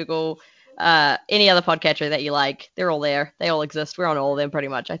 Spotify, Google, any other podcatcher that you like. They're all there. They all exist. We're on all of them pretty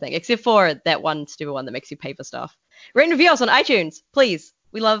much, I think, except for that one stupid one that makes you pay for stuff. Rate and review us on iTunes, please.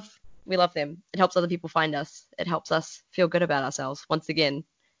 We love them. It helps other people find us. It helps us feel good about ourselves. Once again,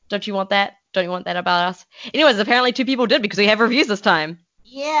 don't you want that? Don't you want that about us? Anyways, apparently 2 people did because we have reviews this time.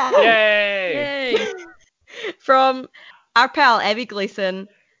 Yeah. Yay! Yay! From our pal Abby Gleason,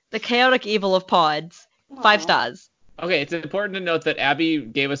 the chaotic evil of pods, 5 stars. Okay, it's important to note that Abby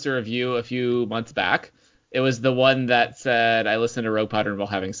gave us a review a few months back. It was the one that said, I listened to Rogue Podron while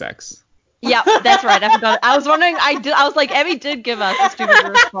having sex. Yep, that's right. I forgot. I was wondering. I was like, Abby did give us a stupid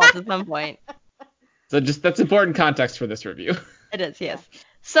response at some point. So that's important context for this review. It is, yes.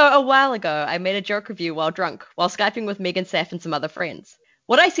 So a while ago, I made a joke review while drunk, while Skyping with Megan Saf and some other friends.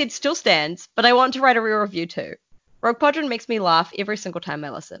 What I said still stands, but I want to write a real review too. Rogue Podron makes me laugh every single time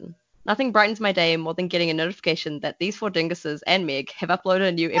I listen. Nothing brightens my day more than getting a notification that these 4 dinguses and Meg have uploaded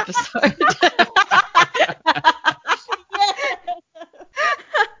a new episode.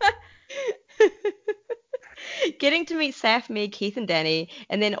 Getting to meet Saf, Meg, Keith, and Danny,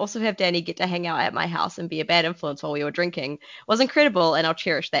 and then also have Danny get to hang out at my house and be a bad influence while we were drinking, was incredible, and I'll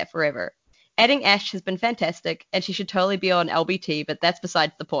cherish that forever. Adding Ash has been fantastic, and she should totally be on LBT, but that's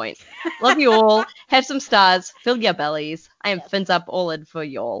besides the point. Love you all. Have some stars. Fill your bellies. I am fins up all in for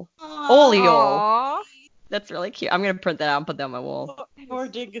y'all. All y'all. Aww. That's really cute. I'm going to print that out and put that on my wall. Poor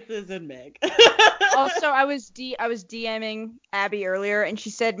dinguses and Meg. Also, I was DMing Abby earlier, and she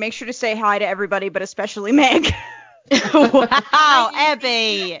said make sure to say hi to everybody, but especially Meg. Wow,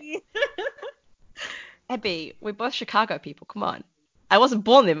 Abby. Abby, we're both Chicago people. Come on. I wasn't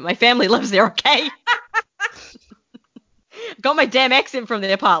born there, but my family lives there, okay? Got my damn accent from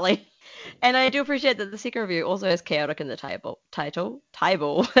there partly. And I do appreciate that the second review also has chaotic in the title.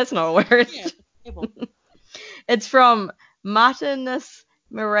 That's not a word. Yeah, table. It's from Martinus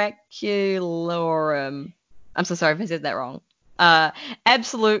Miraculorum. I'm so sorry if I said that wrong.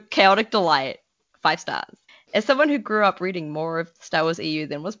 Absolute chaotic delight. 5 stars. As someone who grew up reading more of Star Wars EU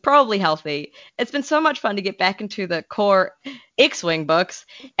than was probably healthy, it's been so much fun to get back into the core X-Wing books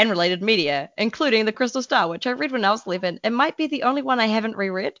and related media, including The Crystal Star, which I read when I was 11 and might be the only one I haven't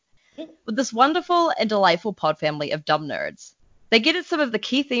reread, with this wonderful and delightful pod family of dumb nerds. They get at some of the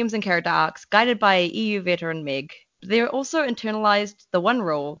key themes and character arcs, guided by EU veteran Meg, but they are also internalized the one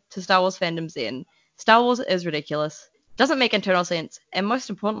rule to Star Wars fandom's end: Star Wars is ridiculous, doesn't make internal sense, and most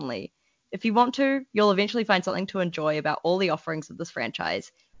importantly, if you want to, you'll eventually find something to enjoy about all the offerings of this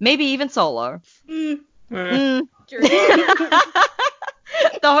franchise. Maybe even Solo. The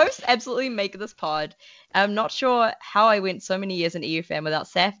hosts absolutely make this pod. I'm not sure how I went so many years in EU fan without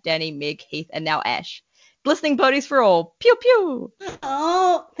Saf, Danny, Meg, Heath, and now Ash. Glistening ponies for all. Pew pew.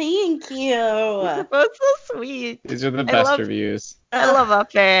 Oh, thank you. They're both so sweet. These are the best reviews. I love our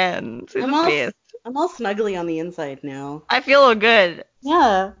fans. They're the best. I'm all snuggly on the inside now. I feel all good.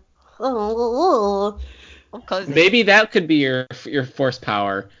 Yeah. Oh. Cozy. Maybe that could be your force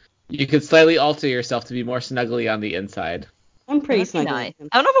power. You could slightly alter yourself to be more snuggly on the inside. I'm pretty That'd be snuggly. nice.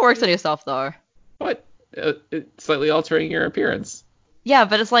 I don't know if it works on yourself though. What? It's slightly altering your appearance. Yeah,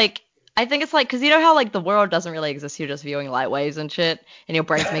 but it's like, I think it's like, because you know how like the world doesn't really exist, you're just viewing light waves and shit, and your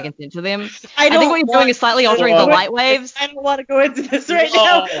brain's making sense of them. I think what you're doing is slightly altering the light waves. I don't want to go into this right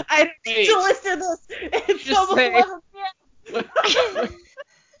now. I don't need to listen to this. It's Just almost say- 11 p.m.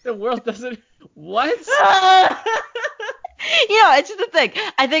 The world doesn't. What? It's just the thing.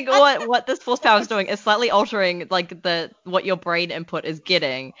 I think what this force power is doing is slightly altering like what your brain input is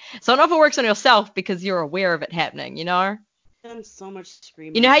getting. So I don't know if it works on yourself because you're aware of it happening, you know? I'm so much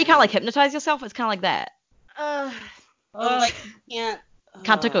screaming. You know how you can't like hypnotize yourself? It's kind of like that. Like you can't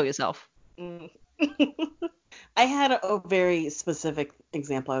Can't tickle yourself. Mm. I had a very specific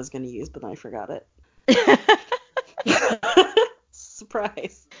example I was going to use, but then I forgot it.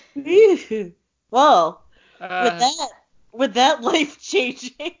 Surprise. Well, with that life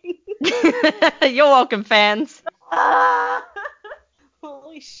changing. You're welcome, fans.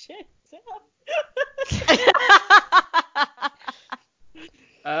 Holy shit.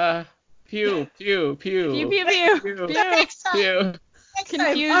 Pew, pew, pew. Pew, pew, pew. Pew, Next time, pew.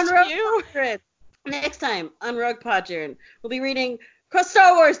 Confused Rogue pew. Podron. Next time on Rogue Podron, we'll be reading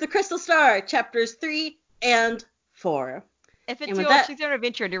Star Wars: The Crystal Star, chapters 3 and 4. If it's And with your that- choose your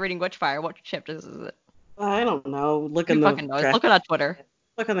adventure and you're reading Witchfire, what chapters is it? I don't know. Look Who in fucking the knows? graphic. Look on our Twitter.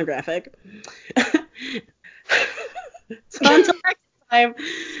 Look on the graphic. So until next time,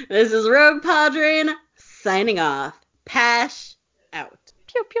 this is Rogue Podron signing off. Pash out.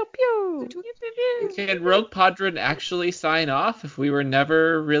 Pew, pew, pew. Can Rogue Podron actually sign off if we were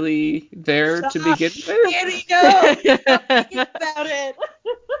never really there to begin with? There you go. Think about it.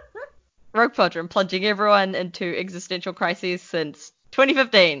 Rogue Podron plunging everyone into existential crises since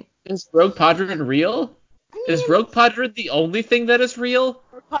 2015. Is Rogue Podron real? Is Rogue Podron the only thing that is real?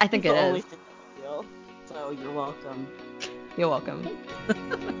 I think It's it the only is. thing I feel. So you're welcome. You're welcome.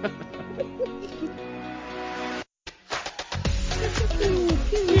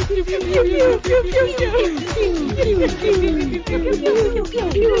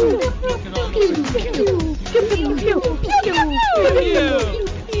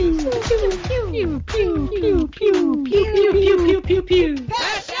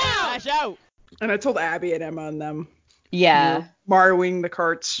 Dash out! And I told Abby and Emma and them. Yeah. You're borrowing the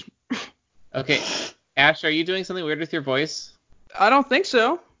carts. Okay, Ash, are you doing something weird with your voice? I don't think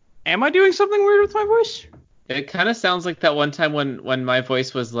so. Am I doing something weird with my voice? It kind of sounds like that one time when my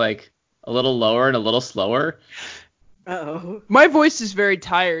voice was like a little lower and a little slower. Uh-oh. My voice is very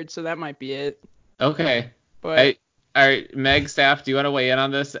tired, so that might be it. Okay. But All right, Meg, Staff, do you want to weigh in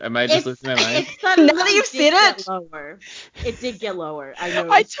on this? Am I just losing my mind? Now that you've did said get it. lower. It did get lower. I know.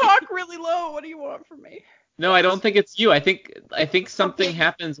 I talk really low. What do you want from me? No, I don't think it's you. I think something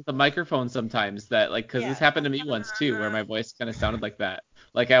happens with the microphone sometimes that like because this happened to me once too, where my voice kind of sounded like that.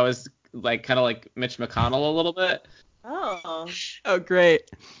 Like I was like kind of like Mitch McConnell a little bit. Oh. Oh, great.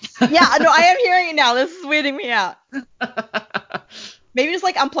 Yeah, no, I am hearing it now. This is weirding me out. Maybe just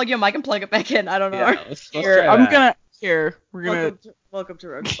like unplug your mic and plug it back in. I don't know. Yeah, let's Here, try I'm that. gonna. Here, we're gonna. Welcome to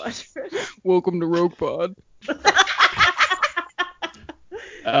Rogue Podron. Welcome to Rogue Pod.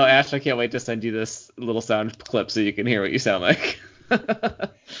 Oh, Ash, I can't wait to send you this little sound clip so you can hear what you sound like. Did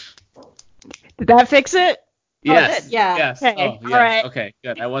that fix it? Yes. Yeah. Yes. Okay, Oh, yes. all right. Okay.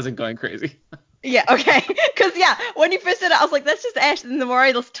 Good. I wasn't going crazy. Yeah, okay. Because, yeah, when you first said it, I was like, that's just Ash. And the more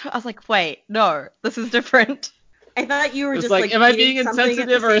I listened to it, I was like, wait, no, this is different. I thought you were It's just like, am I eating being something at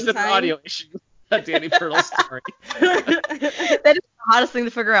insensitive the or is same it an time. audio issue? That Danny Turtle story. That is the hardest thing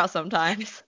to figure out sometimes.